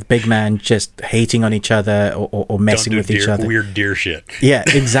a big man just hating on each other or messing with each other. Weird deer shit. Yeah,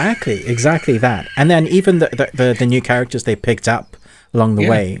 exactly that. And then even the new characters they picked up along the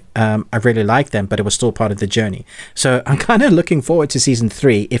way, I really liked them, but it was still part of the journey. So I'm kind of looking forward to season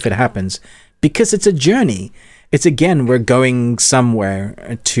 3 if it happens, because it's a journey. It's, again, we're going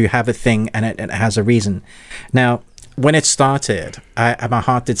somewhere to have a thing, and it has a reason. Now, when it started, my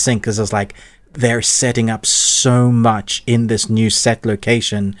heart did sink, because I was like, they're setting up so much in this new set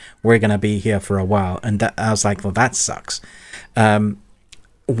location. We're going to be here for a while. And I was like, well, that sucks.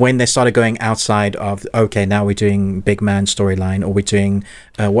 When they started going outside of, okay, now we're doing big man storyline, or we're doing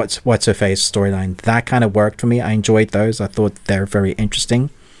what's her face storyline, that kind of worked for me. I enjoyed those. I thought they're very interesting.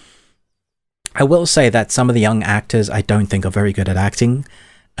 I will say that some of the young actors I don't think are very good at acting,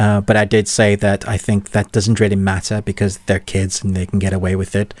 but I did say that I think that doesn't really matter because they're kids and they can get away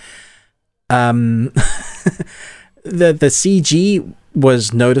with it. The CG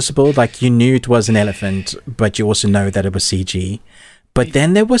was noticeable, like you knew it was an elephant, but you also know that it was CG. But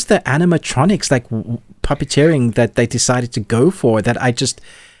then there was the animatronics, like puppeteering that they decided to go for, that I just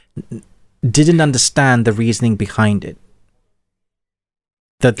didn't understand the reasoning behind it.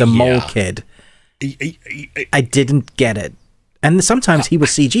 The mole kid, I didn't get it. And sometimes he was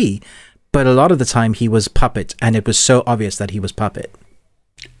CG, but a lot of the time he was puppet, and it was so obvious that he was puppet.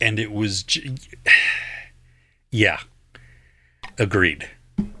 And it was... yeah. Agreed.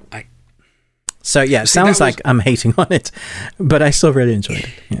 So, yeah, it sounds like I'm hating on it, but I still really enjoyed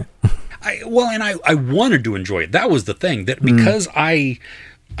it. Yeah. I wanted to enjoy it. That was the thing, that because I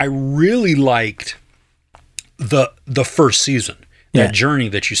really liked the first season. That journey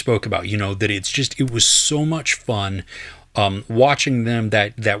that you spoke about, that it was so much fun watching them,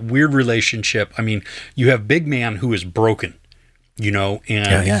 that weird relationship. I mean, you have Big Man who is broken,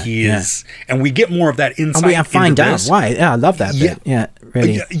 and he is, and we get more of that insight. And we find out why. Yeah, I love that bit. Yeah,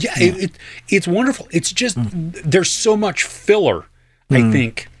 really. It's wonderful. It's just, there's so much filler, I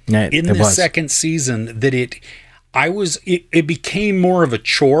think, in the second season that it became more of a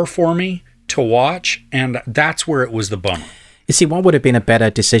chore for me to watch, and that's where it was the bummer. You see, what would have been a better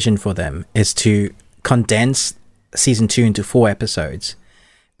decision for them is to condense season 2 into 4 episodes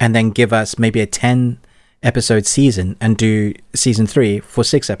and then give us maybe a 10-episode season and do season 3 for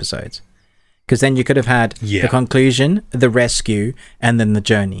 6 episodes. Because then you could have had the conclusion, the rescue, and then the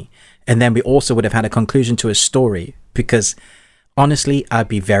journey. And then we also would have had a conclusion to a story, because honestly, I'd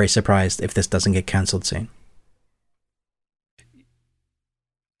be very surprised if this doesn't get cancelled soon.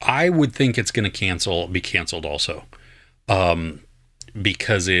 I would think it's going to be canceled also.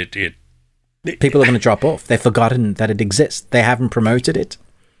 Because it people are going to drop off. They've forgotten that it exists. They haven't promoted it,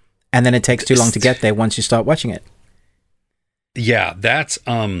 and then it takes too long to get there once you start watching it. Yeah, that's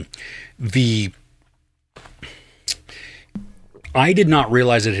I did not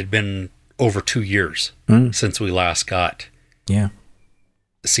realize it had been over 2 years since we last got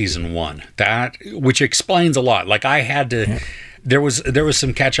season 1. Which explains a lot. Like, I had to. Yeah. There was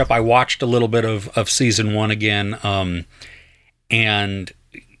some catch up. I watched a little bit of season 1 again, and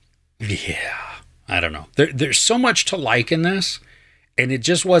I don't know. There's so much to like in this, and it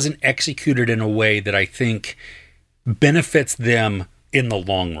just wasn't executed in a way that I think benefits them in the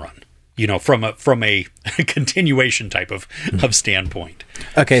long run. From a continuation type of standpoint.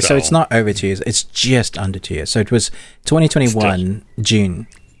 Okay, so it's not over 2 years; it's just under 2 years. So it was 2021 June.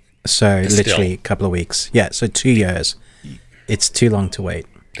 So literally a couple of weeks. Yeah, so 2 years. It's too long to wait.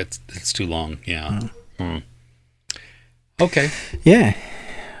 It's too long, yeah. Okay. Yeah.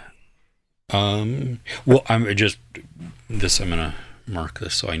 Well, I'm gonna mark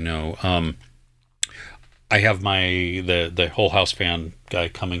this so I know. I have the Whole House fan guy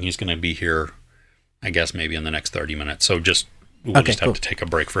coming. He's gonna be here, I guess maybe in the next 30 minutes. So we'll just have to take a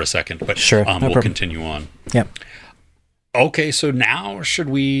break for a second. But sure, we'll continue on. Yep. Okay, so now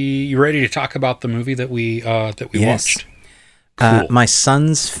you ready to talk about the movie that we watched? Cool. My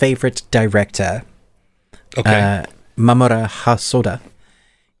son's favorite director, Mamoru Hosoda.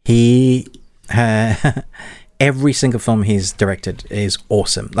 He every single film he's directed is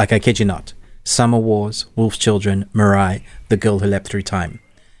awesome. Like, I kid you not. Summer Wars, Wolf's Children, Mirai, The Girl Who Leapt Through Time.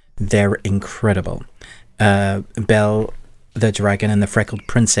 They're incredible. Belle, the Dragon, and the Freckled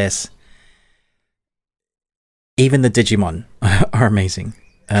Princess. Even the Digimon are amazing.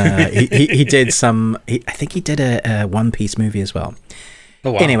 He did some. I think he did a One Piece movie as well.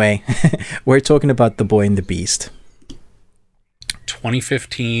 Oh, wow. Anyway, we're talking about The Boy and the Beast.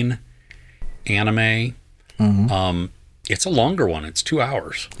 2015 anime. It's a longer one. It's 2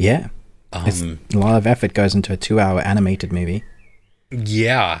 hours. Yeah. It's a lot of effort goes into a 2-hour animated movie.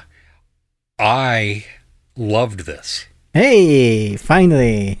 Yeah. I loved this. Hey,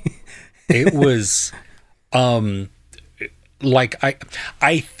 finally. It was like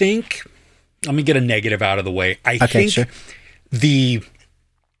I think, let me get a negative out of the way. I think sure. the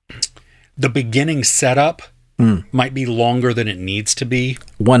beginning setup might be longer than it needs to be.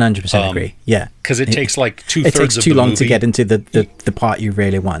 100% agree. Yeah. Because it takes like 2/3 of the movie. It takes too long to get into the part you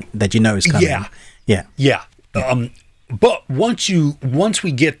really want, that you know is coming. Yeah. But once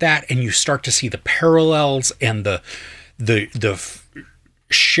we get that and you start to see the parallels and the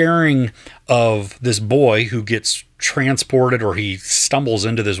sharing of this boy who gets transported, or he stumbles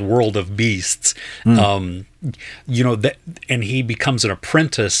into this world of beasts, that, and he becomes an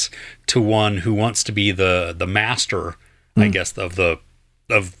apprentice to one who wants to be the master, I guess, of the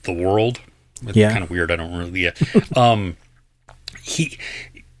world. It's kind of weird. I don't really.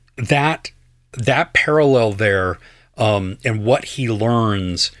 That parallel there, and what he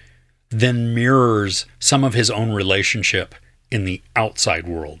learns then mirrors some of his own relationship in the outside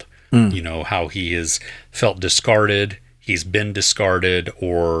world. How he has felt discarded, he's been discarded,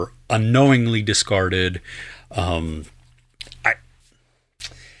 or unknowingly discarded.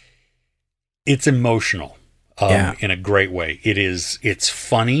 It's emotional in a great way. It's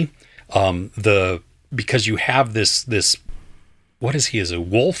funny. Because you have this what is he? Is a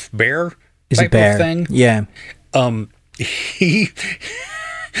wolf bear type of thing? Yeah.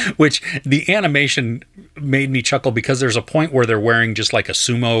 Which the animation made me chuckle, because there's a point where they're wearing just like a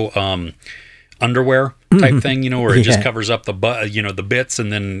sumo underwear type thing, where it just covers up the butt, the bits, and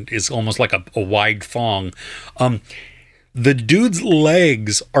then is almost like a wide thong. The dude's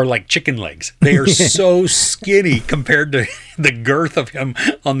legs are like chicken legs. They are so skinny compared to the girth of him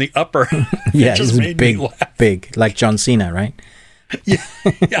on the upper. Yeah, just made big, me laugh. Big, like John Cena, right?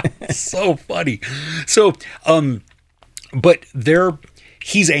 Yeah, so funny. So, but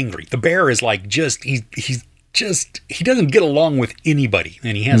he's angry. The bear is like he doesn't get along with anybody,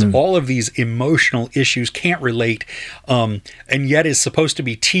 and he has all of these emotional issues, can't relate, and yet is supposed to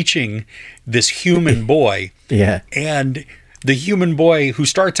be teaching this human boy. Yeah. And the human boy, who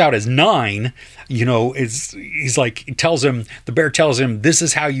starts out as 9, the bear tells him, this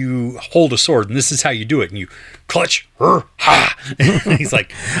is how you hold a sword, and this is how you do it, and you clutch, ha. And he's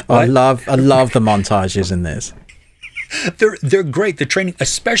like, what? I love the montages in this. They're great. The training,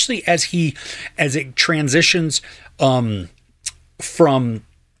 especially as it transitions from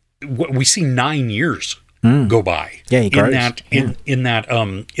what we see 9 years go by. Yeah, he grows. In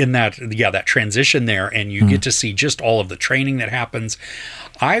that transition there, and you get to see just all of the training that happens.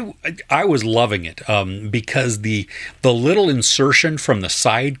 I was loving it because the little insertion from the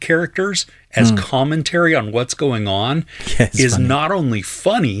side characters as commentary on what's going on is funny. Not only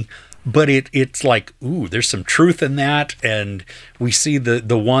funny, but it's like, ooh, there's some truth in that. And we see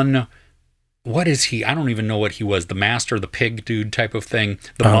the one, what is he? I don't even know what he was. The master, the pig dude type of thing.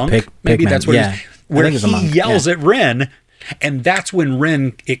 The monk? Maybe that's what it is. Where he yells at Ren, and that's when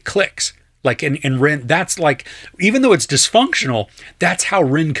Ren, it clicks. Like, and Ren, that's like, even though it's dysfunctional, that's how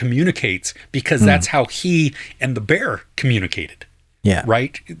Ren communicates, because that's how he and the bear communicated. Yeah.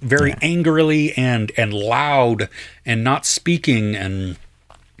 Right? Very angrily and loud and not speaking and...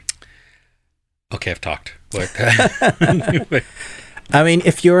 Okay, I've talked. I mean,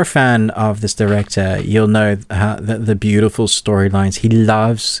 if you're a fan of this director, you'll know how the beautiful storylines. He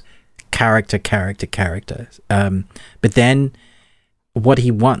loves character. But then what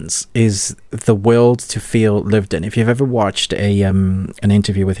he wants is the world to feel lived in. If you've ever watched an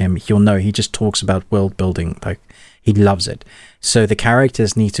interview with him, you'll know he just talks about world building. Like, he loves it. So the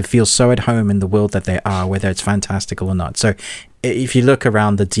characters need to feel so at home in the world that they are, whether it's fantastical or not. So if you look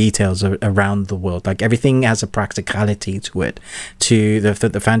around the details around the world, like, everything has a practicality to it, to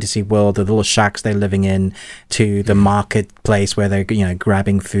the fantasy world, the little shacks they're living in, to the marketplace where they're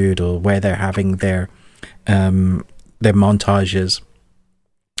grabbing food, or where they're having their montages.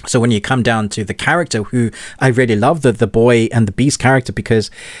 So when you come down to the character, who I really love, the boy and the beast character,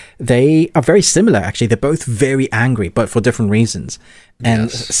 because they are very similar, actually. They're both very angry, but for different reasons. And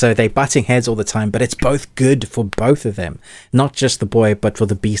so they're butting heads all the time, but it's both good for both of them. Not just the boy, but for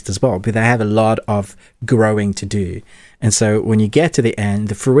the beast as well. But they have a lot of growing to do. And so when you get to the end,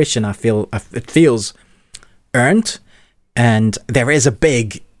 the fruition, it feels earned. And there is a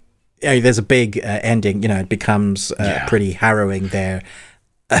big, ending, it becomes pretty harrowing there.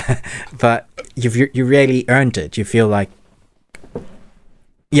 But you really earned it. You feel like,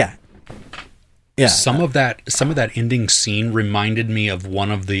 Some of that ending scene reminded me of one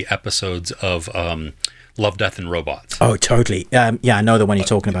of the episodes of Love, Death, and Robots. Oh, totally. Yeah, I know the one you're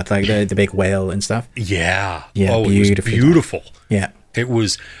talking about, like the big whale and stuff. Yeah. Yeah, oh, it was beautiful. Yeah. It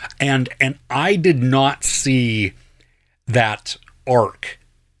was, and I did not see that arc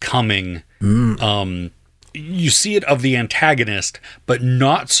coming. You see it of the antagonist, but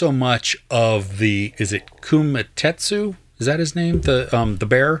not so much of is it Kumatetsu? Is that his name? The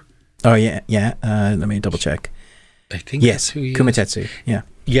bear? Oh, yeah. Let me double check. I think yes, that's who he Kumatetsu. is. Yeah.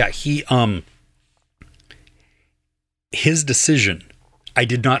 Yeah, his decision, I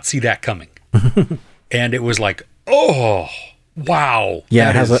did not see that coming. And it was like, oh, wow.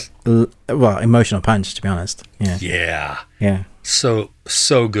 Yeah, it has emotional punch, to be honest. Yeah. Yeah. Yeah. So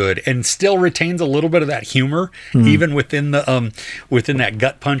good, and still retains a little bit of that humor, even within the within that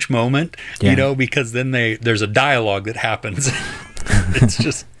gut punch moment, you know, because then there's a dialogue that happens. It's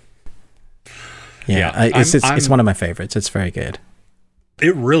just it's one of my favorites. It's very good.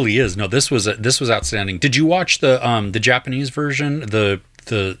 It really is. No, this was outstanding. Did you watch the Japanese version, the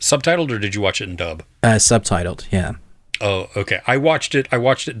subtitled, or did you watch it in dub? Subtitled, yeah. Oh, okay. I watched it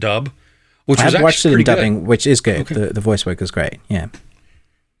dub, which I was have watched it in dubbing, good. which is good. Okay. The voice work is great. Yeah.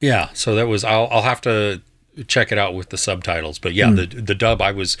 Yeah. So that was. I'll have to check it out with the subtitles. But yeah, the dub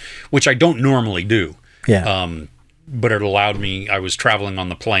which I don't normally do. Yeah. But it allowed me. I was traveling on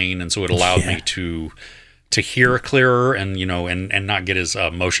the plane, and so it allowed me to hear clearer, and you know, and not get his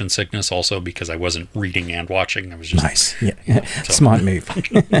motion sickness also, because I wasn't reading and watching. I was just nice. Yeah. So. Smart move.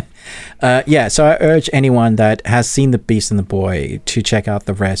 So I urge anyone that has seen The Beast and the Boy to check out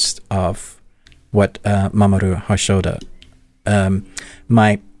the rest of what Mamoru Hosoda.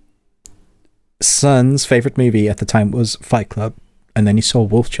 My son's favorite movie at the time was Fight Club, and then he saw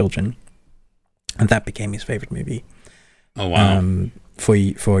Wolf Children, and that became his favorite movie. Oh wow!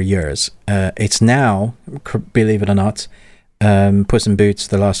 For years, it's now, believe it or not, Puss in Boots: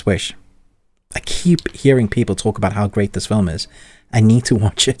 The Last Wish. I keep hearing people talk about how great this film is. I need to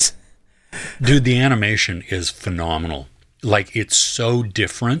watch it. Dude, the animation is phenomenal. Like, it's so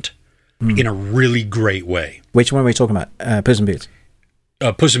different in a really great way. Which one are we talking about? Puss in Boots.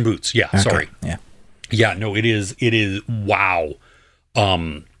 Puss in Boots. Yeah. Okay. Sorry. Yeah. Yeah. No, it is. Wow.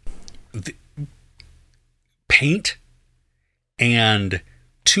 Paint and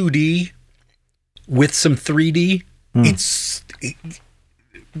 2D with some 3D.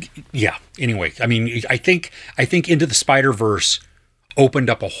 Yeah. Anyway, I mean, I think Into the Spider-Verse opened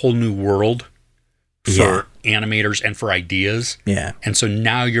up a whole new world for animators and for ideas. Yeah. And so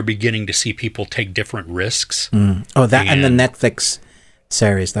now you're beginning to see people take different risks. Oh, that and the Netflix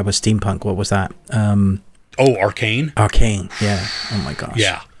series that was steampunk. What was that? Arcane. Arcane. Yeah. Oh my gosh.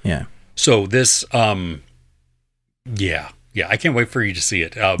 Yeah. Yeah. So this, yeah, I can't wait for you to see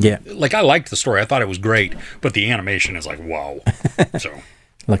it. Like, I liked the story. I thought it was great, but the animation is like, wow. So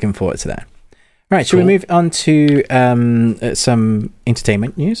looking forward to that. All right, should we move on to some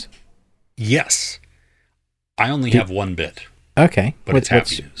entertainment news? Yes. I only have one bit. Okay. But it's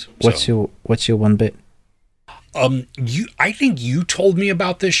happy news. What's your one bit? I think you told me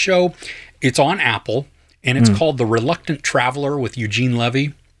about this show. It's on Apple, and it's called The Reluctant Traveler with Eugene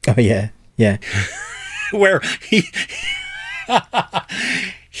Levy. Oh, yeah. Yeah. Where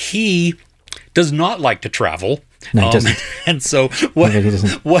he does not like to travel. No, he doesn't. And so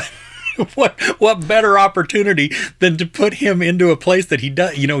what better opportunity than to put him into a place that he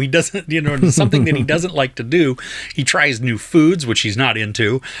does, he doesn't, something that he doesn't like to do. He tries new foods, which he's not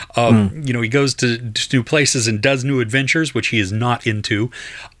into. He goes to new places and does new adventures, which he is not into.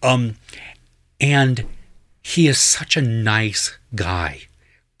 And he is such a nice guy.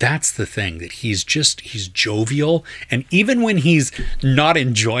 That's the thing, that he's jovial. And even when he's not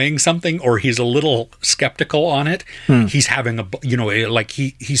enjoying something or he's a little skeptical on it, he's having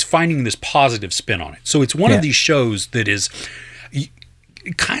he's finding this positive spin on it. So it's one of these shows that is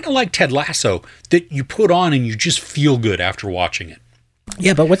kind of like Ted Lasso, that you put on and you just feel good after watching it.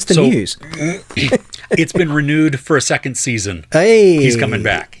 Yeah, but what's the news? It's been renewed for a second season. Hey, he's coming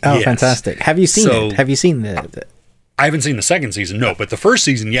back. Oh, yes. Fantastic! Have you seen it? Have you seen the? I haven't seen the second season, no, but the first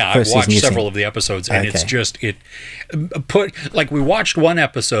season, I've watched several of the episodes, and it's just, we watched one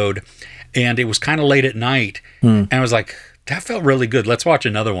episode, and it was kind of late at night, and I was like, that felt really good, let's watch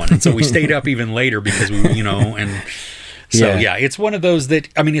another one. And so we stayed up even later because and so, it's one of those that,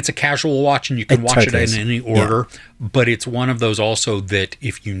 I mean, it's a casual watch, and you can watch it in any order, but it's one of those also that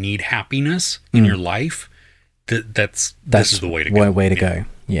if you need happiness in your life, this is the way to go. Way to go.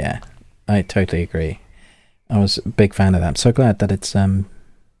 Yeah, I totally agree. I was a big fan of that. I'm so glad that it's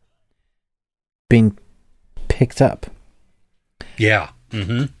been picked up. Yeah.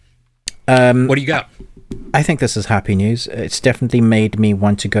 Mm-hmm. What do you got? I think this is happy news. It's definitely made me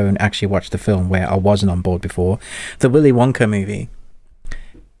want to go and actually watch the film where I wasn't on board before. The Willy Wonka movie.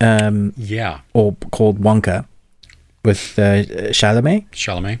 Or called Wonka, with Chalamet.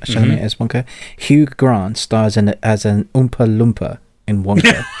 Chalamet as Wonka. Hugh Grant stars as an Oompa Loompa in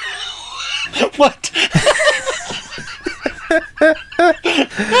Wonka. What?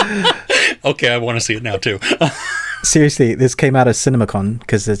 Okay, I want to see it now too. Seriously, this came out of CinemaCon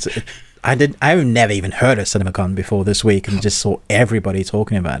because I've never even heard of CinemaCon before this week, and just saw everybody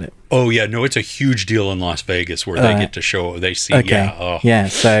talking about it. Oh yeah, no, it's a huge deal in Las Vegas where they get to show. They see,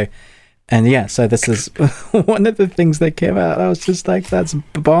 So this is one of the things that came out. I was just like, that's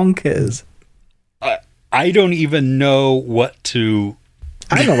bonkers. I don't even know what to.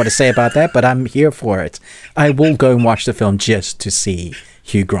 I don't know what to say about that, but I'm here for it. I will go and watch the film just to see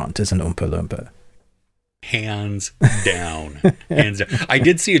Hugh Grant as an Oompa Loompa. Hands down. I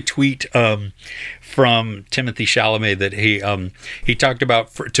did see a tweet from Timothy Chalamet that he talked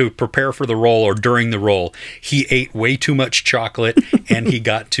about to prepare for the role, or during the role, he ate way too much chocolate and he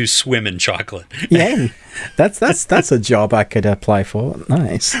got to swim in chocolate. Yeah, that's a job I could apply for.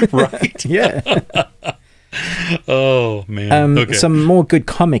 Nice, right? Yeah. Oh man. Okay. Some more good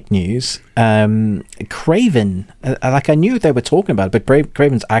comic news. Kraven, I knew they were talking about it, but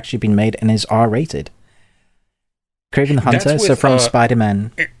Kraven's actually been made and is R-rated. Kraven the Hunter, with, so from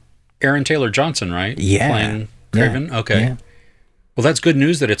Spider-Man. Aaron Taylor Johnson, right? Yeah. Playing Kraven? Yeah. Okay. Yeah. Well, that's good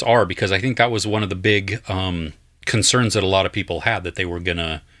news that it's R, because I think that was one of the big concerns that a lot of people had, that they were going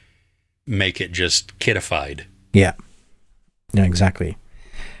to make it just kidified. Yeah. No, exactly.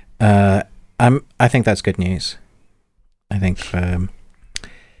 I think that's good news. I think... I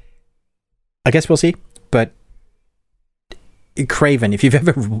guess we'll see, but Kraven, if you've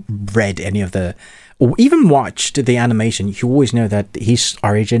ever read any of the, or even watched the animation, you always know that his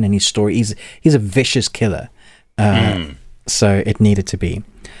origin and his story, he's a vicious killer. So it needed to be.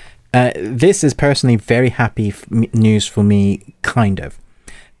 This is personally very happy news for me, kind of.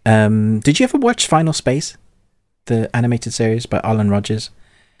 Did you ever watch Final Space, the animated series by Alan Rogers?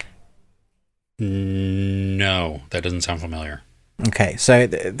 No, that doesn't sound familiar. Okay, so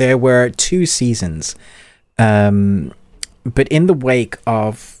there were 2 seasons. But in the wake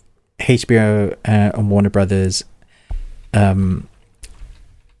of HBO and Warner Brothers, when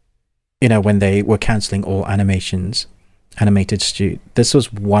they were cancelling all animated studios, this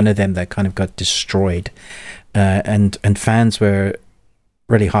was one of them that kind of got destroyed, and fans were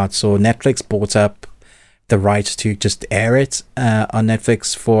really hard. So Netflix bought up the rights to just air it on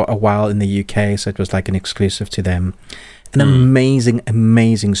Netflix for a while in the UK, so it was like an exclusive to them. An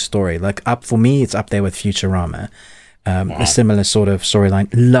amazing story. Like, for me, it's up there with Futurama. A similar sort of storyline.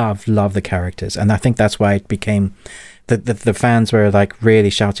 Love the characters, and I think that's why it became the fans were like really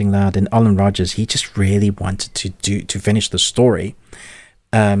shouting loud. And Alan Rogers, he just really wanted to finish the story,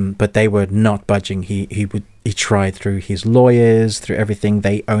 but they were not budging. He tried through his lawyers, through everything.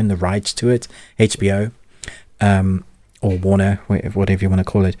 They own the rights to it, HBO, or Warner, whatever you want to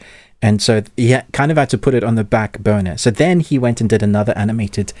call it. And so he kind of had to put it on the back burner. So then he went and did another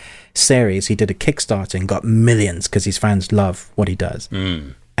animated series. He did a Kickstarter and got millions because his fans love what he does.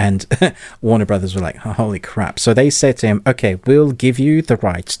 And Warner Brothers were like, holy crap. So they said to him, okay, we'll give you the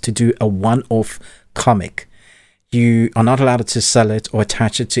rights to do a one-off comic. You are not allowed to sell it or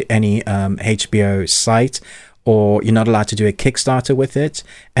attach it to any HBO site, or you're not allowed to do a Kickstarter with it.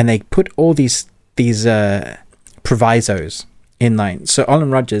 And they put all these provisos in line. So Alan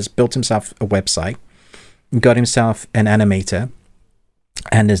Rogers built himself a website, got himself an animator,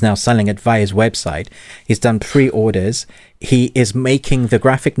 and is now selling it via his website. He's done pre-orders. He is making the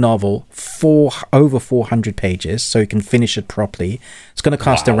graphic novel for over 400 pages, so he can finish it properly. It's going to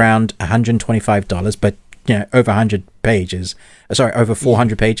cost around $125, but over 100 pages. Over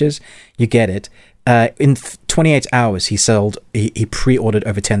 400 pages, you get it. In 28 hours, he pre-ordered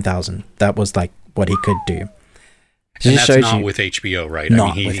over 10,000. That was like what he could do. And that's not with HBO, right?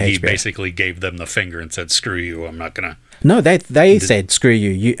 I mean, he basically gave them the finger and said, "Screw you, I'm not gonna." No, they said, "Screw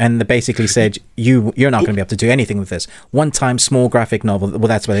you," and they basically said, "You're not going to be able to do anything with this." One-time small graphic novel. Well,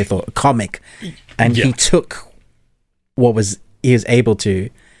 that's what they thought, a comic, and he took what he was able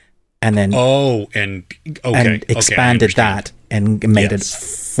to, and then expanded that and made it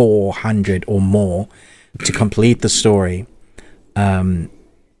 400 or more to complete the story,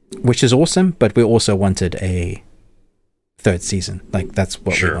 which is awesome. But we also wanted a 3rd season. Like, that's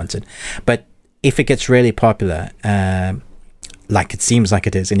what we wanted. But if it gets really popular, like it seems like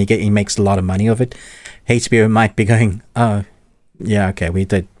it is, and he makes a lot of money of it, HBO might be going, oh yeah, okay, we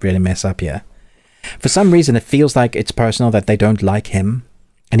did really mess up here. For some reason it feels like it's personal, that they don't like him,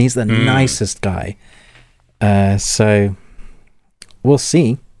 and he's the nicest guy. So we'll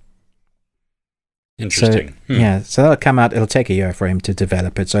see. Interesting. So, yeah, so that'll come out. It'll take a year for him to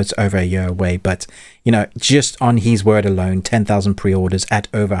develop it, so it's over a year away. But, just on his word alone, 10,000 pre-orders at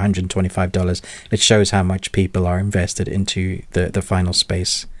over $125. It shows how much people are invested into the Final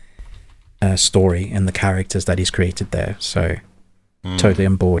Space story and the characters that he's created there. So, totally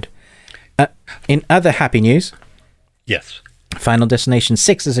on board. In other happy news, yes, Final Destination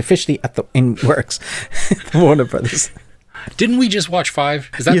 6 is officially in works. Warner Brothers. Didn't we just watch 5?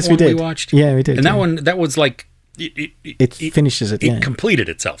 Is that yes, the one we did. watched? Yeah, we did. And that was like... It finishes it, It completed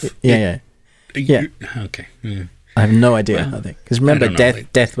itself. Yeah. Okay. Mm. I have no idea how they... Because remember,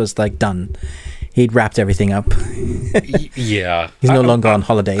 Death was like done. He'd wrapped everything up. Yeah. He's no longer on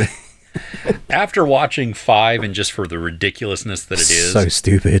holiday. After watching 5, and just for the ridiculously that it is... So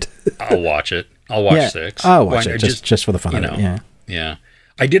stupid. I'll watch it. I'll watch 6. I'll watch it, just for the fun of it, yeah. Yeah.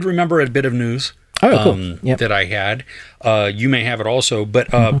 I did remember a bit of news... cool. That I had. You may have it also, but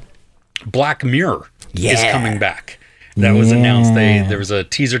Black Mirror is coming back. That was announced. There was a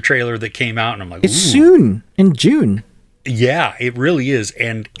teaser trailer that came out, and I'm like, it's soon, in June. Yeah, it really is.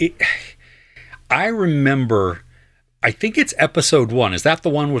 And I remember, I think it's episode 1. Is that the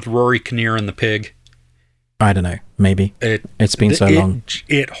one with Rory Kinnear and the pig? I don't know. Maybe. It's been so long.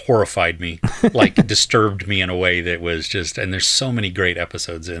 It horrified me, like disturbed me in a way that was just, and there's so many great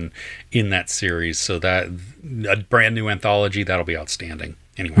episodes in that series. So that a brand new anthology, that'll be outstanding.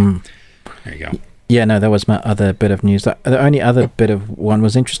 Anyway, there you go. Yeah, no, that was my other bit of news. The only other bit of one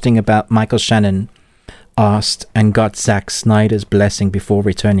was interesting about Michael Shannon asked and got Zack Snyder's blessing before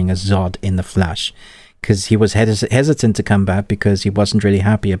returning as Zod in The Flash. Because he was hesitant to come back because he wasn't really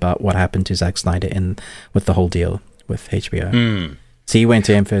happy about what happened to Zack Snyder with the whole deal with HBO. So he went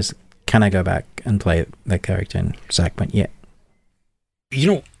to him first, can I go back and play that character? And Zack went, yeah.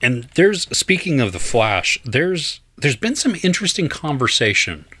 And speaking of The Flash, there's been some interesting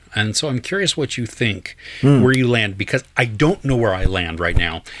conversation. And so I'm curious what you think, where you land, because I don't know where I land right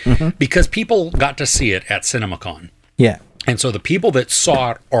now. Because people got to see it at CinemaCon. Yeah. And so the people that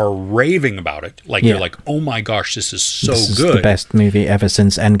saw it are raving about it. Like, they're like, oh my gosh, this is so good. Is the best movie ever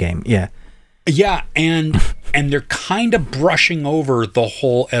since Endgame. Yeah. Yeah. And they're kind of brushing over the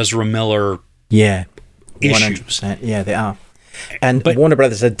whole Ezra Miller issue. 100%. Yeah, they are. But Warner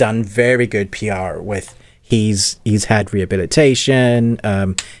Brothers have done very good PR with he's had rehabilitation.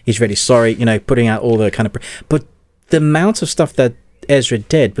 He's really sorry, putting out all the kind of... But the amount of stuff that Ezra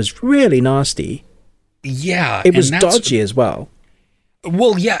did was really nasty. Yeah, it was dodgy as well.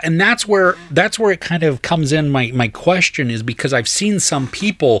 Well, yeah, and that's where it kind of comes in. My question is because I've seen some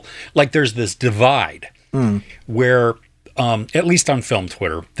people, like, there's this divide where, at least on film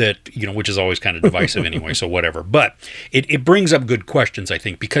Twitter, that which is always kind of divisive anyway. So whatever, but it brings up good questions, I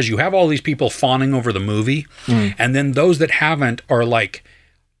think, because you have all these people fawning over the movie, and then those that haven't are like,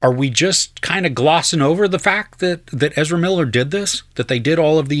 are we just kind of glossing over the fact that Ezra Miller did this, that they did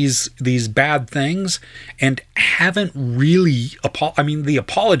all of these bad things, and haven't really... the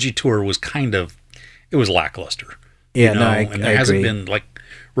apology tour was it was lackluster. Yeah, and there hasn't been, like,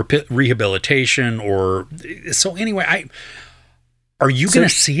 rehabilitation or... So anyway, are you going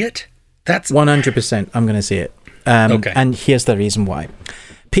to see it? That's 100%. I'm going to see it. Okay. And here's the reason why.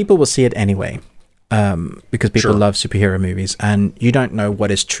 People will see it anyway. Because people love superhero movies, and you don't know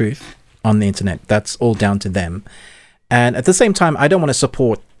what is truth on the internet. That's all down to them. And at the same time, I don't want to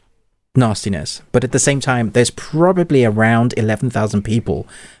support nastiness, but at the same time, there's probably around 11,000 people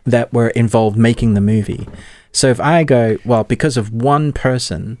that were involved making the movie. So if I go, well, because of one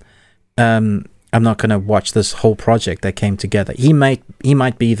person, I'm not going to watch this whole project that came together. He might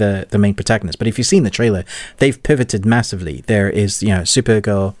be the main protagonist, but if you've seen the trailer, they've pivoted massively. There is,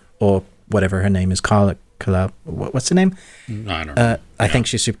 Supergirl, or whatever her name is, Carla, what's her name? I don't know. I think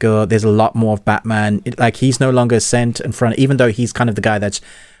she's Supergirl. There's a lot more of Batman. He's no longer sent in front, even though he's kind of the guy that's,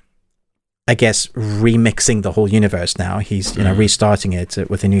 I guess, remixing the whole universe now. He's, restarting it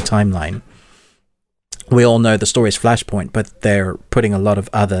with a new timeline. We all know the story is Flashpoint, but they're putting a lot of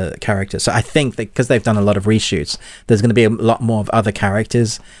other characters. So I think that because they've done a lot of reshoots, there's going to be a lot more of other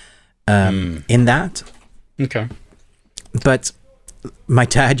characters in that. Okay. But my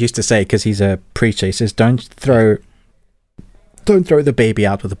dad used to say, because he's a preacher, he says, don't throw the baby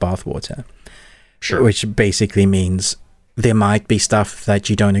out with the bathwater. Sure. Which basically means there might be stuff that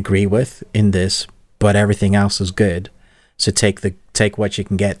you don't agree with in this, but everything else is good. So take what you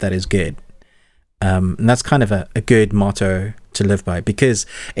can get that is good. And that's kind of a good motto to live by, because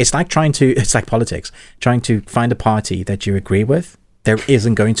it's like politics, trying to find a party that you agree with. There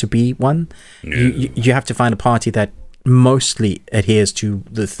isn't going to be one. No. You have to find a party that mostly adheres to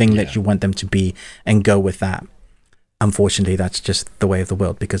the thing that you want them to be and go with that. Unfortunately, that's just the way of the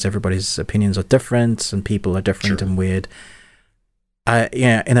world because everybody's opinions are different and people are different and weird.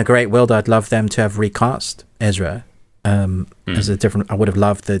 In a great world, I'd love them to have recast Ezra as a different. I would have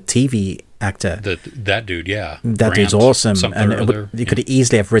loved the TV actor. That dude, yeah. That dude's awesome. And you could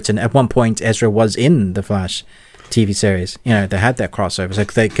easily have written, at one point, Ezra was in the Flash TV series. You know, they had that crossover. So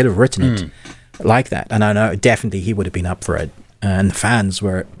they could have written it like that. And I know definitely he would have been up for it. And the fans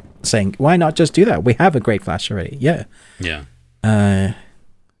were saying, why not just do that? We have a great Flash already. Yeah.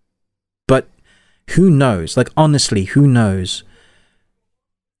 But who knows? Like, honestly, who knows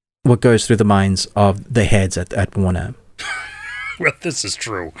what goes through the minds of the heads at Warner? Well, this is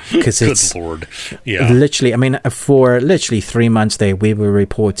true. Because it's Lord. Yeah. Literally, I mean, for literally 3 months there, we were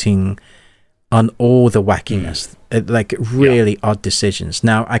reporting on all the wackiness, like really odd decisions.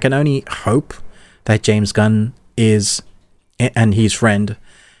 Now, I can only hope that James Gunn and his friend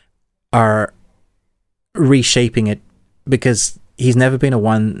are reshaping it, because he's never been a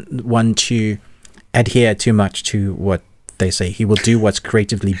one to adhere too much to what they say. He will do what's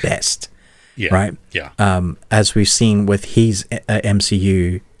creatively best. Right? Yeah. As we've seen with his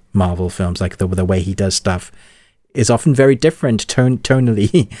MCU Marvel films, like the way he does stuff is often very different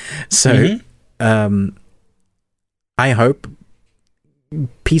tonally. So I hope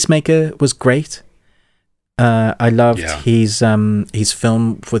Peacemaker was great. I loved his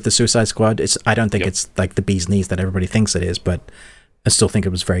film with the Suicide Squad. I don't think it's like the bee's knees that everybody thinks it is, but I still think it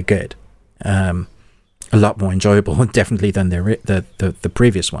was very good. A lot more enjoyable, definitely, than the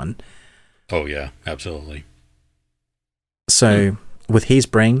previous one. Oh yeah, absolutely. So with his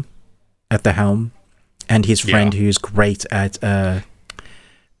brain at the helm and his friend who's great at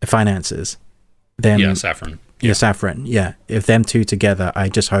finances, then Safran. Safran. Yeah, if them two together, I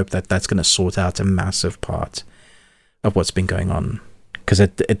just hope that that's going to sort out a massive part of what's been going on. Because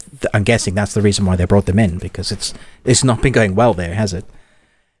I'm guessing that's the reason why they brought them in, because it's not been going well there, has it?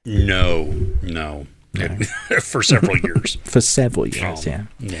 No. For several years. For several years, yeah.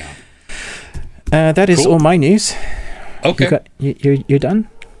 Yeah. That is all my news. Okay. You're done?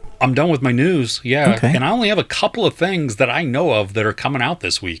 I'm done with my news, yeah. Okay. And I only have a couple of things that I know of that are coming out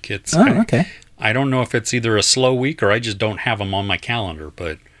this week. Okay. I don't know if it's either a slow week or I just don't have them on my calendar,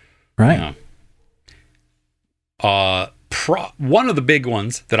 but... Right. One of the big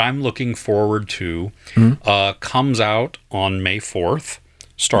ones that I'm looking forward to comes out on May 4th.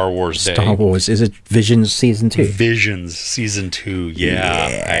 Star Wars Day. Star Wars. Is it Visions Season 2? Visions Season 2,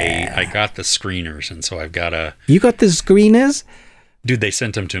 yeah. I got the screeners, and so I've got a... You got the screeners? Dude, they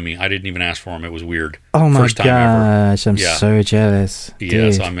sent them to me. I didn't even ask for them. It was weird. Oh my First time gosh, ever. I'm so jealous.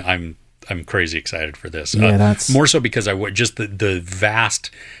 Yes, I'm crazy excited for this. Yeah, that's... More so because just the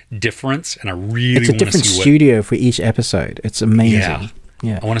vast difference, and I really want to see It's a different studio for each episode. It's amazing.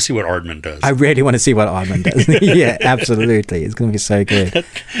 Yeah. I want to see what Aardman does. I really want to see what Aardman does. Yeah, absolutely. It's going to be so good.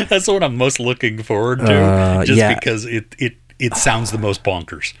 That's what I'm most looking forward to, because it sounds the most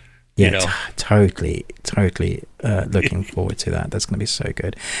bonkers. Yeah, you know? Totally looking forward to that. That's going to be so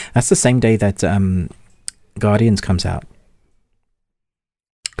good. That's the same day that Guardians comes out.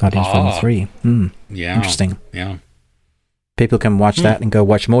 Guardians Volume 3. Yeah. Interesting. Yeah. People can watch that and go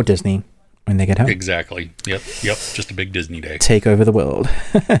watch more Disney when they get home. Exactly. Yep. Just a big Disney day. Take over the world.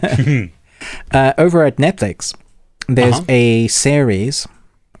 Over at Netflix, there's a series,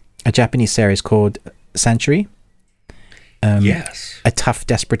 a Japanese series called Sanctuary. Yes. A tough,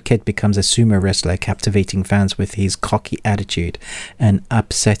 desperate kid becomes a sumo wrestler, captivating fans with his cocky attitude and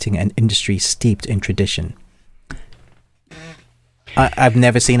upsetting an industry steeped in tradition. I've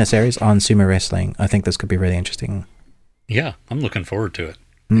never seen a series on sumo wrestling. I think this could be really interesting. Yeah, I'm looking forward to it.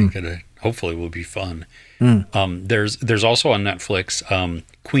 Hopefully it will be fun. There's also on Netflix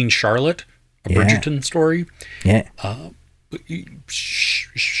Queen Charlotte, a Bridgerton story. Yeah.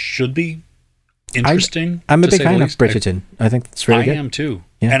 Should be interesting. I'm a big fan of Bridgerton. I think it's really good. I am too.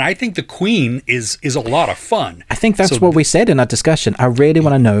 Yeah. And I think the Queen is a lot of fun. I think that's what we said in our discussion. I really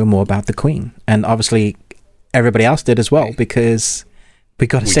want to know more about the Queen. And obviously everybody else did as well, because we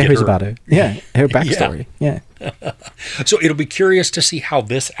got a series about her. Yeah, her backstory. Yeah. So it'll be curious to see how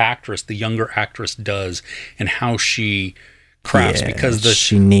this actress, the younger actress, does and how she crafts, because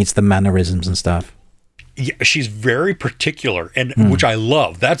she needs the mannerisms and stuff. Yeah, she's very particular, and which I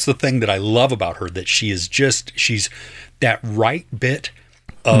love. That's the thing that I love about her, that she's that right bit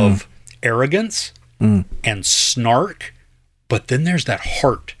of arrogance and snark, but then there's that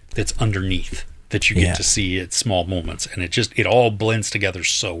heart that's underneath that you get to see at small moments, and it all blends together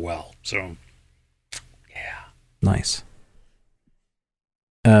so well. So nice.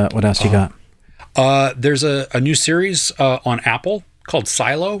 What else you got? There's a new series on Apple called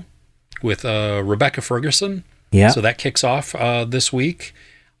Silo with Rebecca Ferguson. Yeah. So that kicks off this week.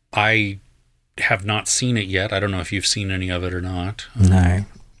 I have not seen it yet. I don't know if you've seen any of it or not. No.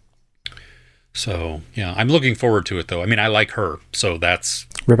 So, yeah, I'm looking forward to it, though. I mean, I like her, so that's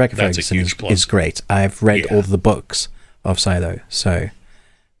Rebecca that's Ferguson a huge plus. is great. I've read all the books of Silo, so...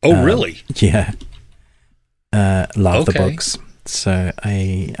 Oh, really? Yeah. Love the books. So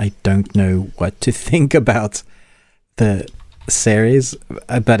I don't know what to think about the series,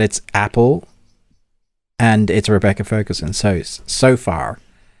 but it's Apple and it's Rebecca Ferguson. So far,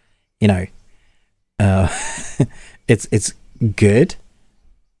 you know, it's good,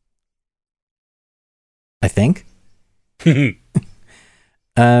 I think.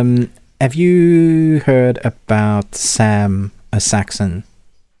 Have you heard about Sam Saxon?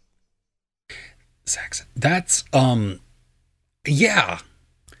 Saxon. That's yeah.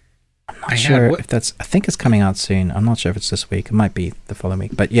 I'm not sure if that's... I think it's coming out soon. I'm not sure if it's this week. It might be the following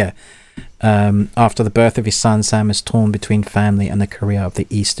week. But yeah, after the birth of his son, Sam is torn between family and the career of the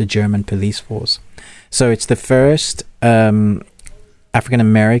East German police force. So it's the first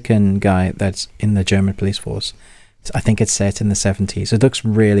African-American guy that's in the German police force. I think it's set in the 70s. It looks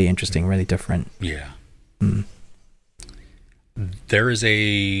really interesting, really different. Yeah. There is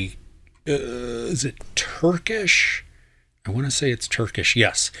a... is it Turkish? I want to say it's Turkish.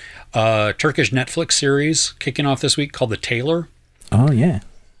 Yes. Turkish Netflix series kicking off this week called The Tailor. Oh, yeah.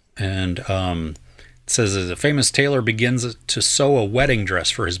 And it says a famous tailor begins to sew a wedding dress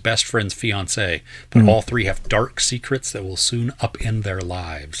for his best friend's fiancée, but all three have dark secrets that will soon upend their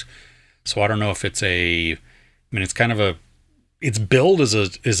lives. So I don't know if it's I mean, it's kind of it's billed as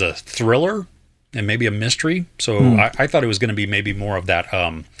a thriller and maybe a mystery. So I thought it was going to be maybe more of that,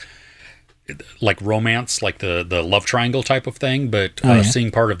 like romance, like the love triangle type of thing. But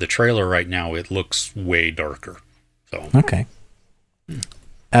seeing part of the trailer right now, it looks way darker. So okay.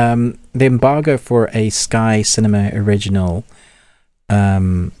 The embargo for a Sky Cinema original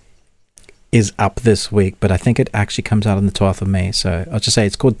is up this week, but I think it actually comes out on the 12th of May. So I'll just say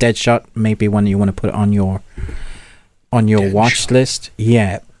it's called Deadshot. Maybe one you want to put on your watch list.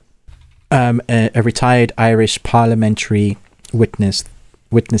 Yeah. A retired Irish parliamentary witnesses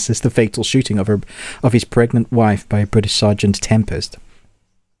the fatal shooting of his pregnant wife by British Sergeant Tempest.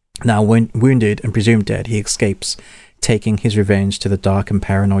 Now wounded and presumed dead, he escapes, taking his revenge to the dark and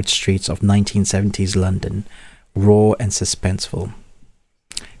paranoid streets of 1970s London, raw and suspenseful.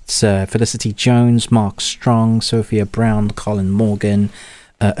 It's Felicity Jones, Mark Strong, Sophia Brown, Colin Morgan,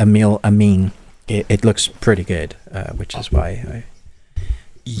 Emil Amin. It looks pretty good, which is why I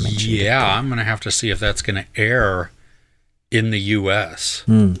mentioned it. I'm going to have to see if that's going to air in the U.S.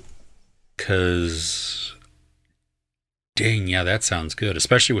 Because, dang, yeah, that sounds good,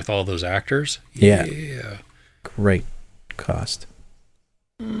 especially with all those actors. Yeah. Great cast.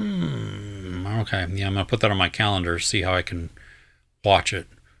 Okay, yeah, I'm going to put that on my calendar, see how I can watch it.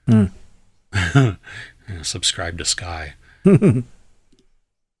 Subscribe to Sky.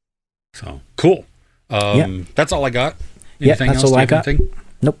 So, cool. That's all I got. Anything that's else? all I got.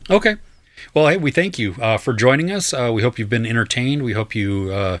 Nope. Okay. Well, hey, we thank you for joining us. We hope you've been entertained. We hope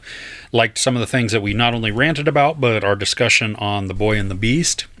you liked some of the things that we not only ranted about, but our discussion on The Boy and the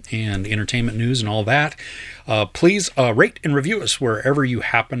Beast and entertainment news and all that. Please rate and review us wherever you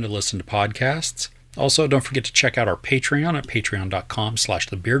happen to listen to podcasts. Also, don't forget to check out our Patreon at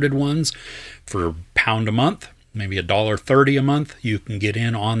patreon.com/thebeardedones for £1 a month, maybe $1.30 a month. You can get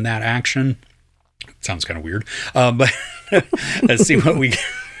in on that action. It sounds kind of weird, but let's see what we...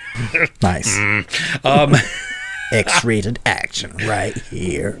 Nice. X-rated action right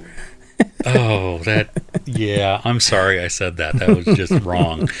here. I'm sorry I said that. That was just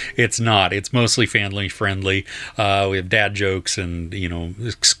wrong. It's not. It's mostly family friendly. We have dad jokes and,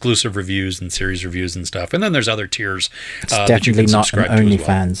 exclusive reviews and series reviews and stuff. And then there's other tiers. It's definitely not an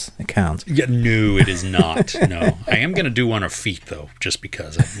OnlyFans account. Yeah, no, it is not. No. I am going to do one of feet, though, just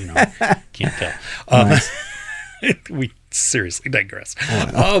because, can't tell. Nice. We seriously digress.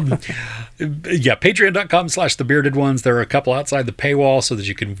 Patreon.com/thebeardedones. There are a couple outside the paywall so that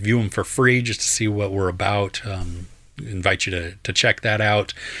you can view them for free just to see what we're about. Invite you to check that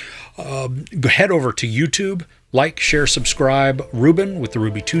out. Head over to YouTube, like, share, subscribe. Ruben with the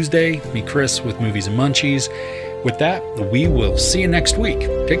Ruby Tuesday, me, Chris, with Movies and Munchies. With that, we will see you next week.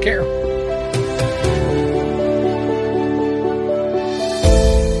 Take care.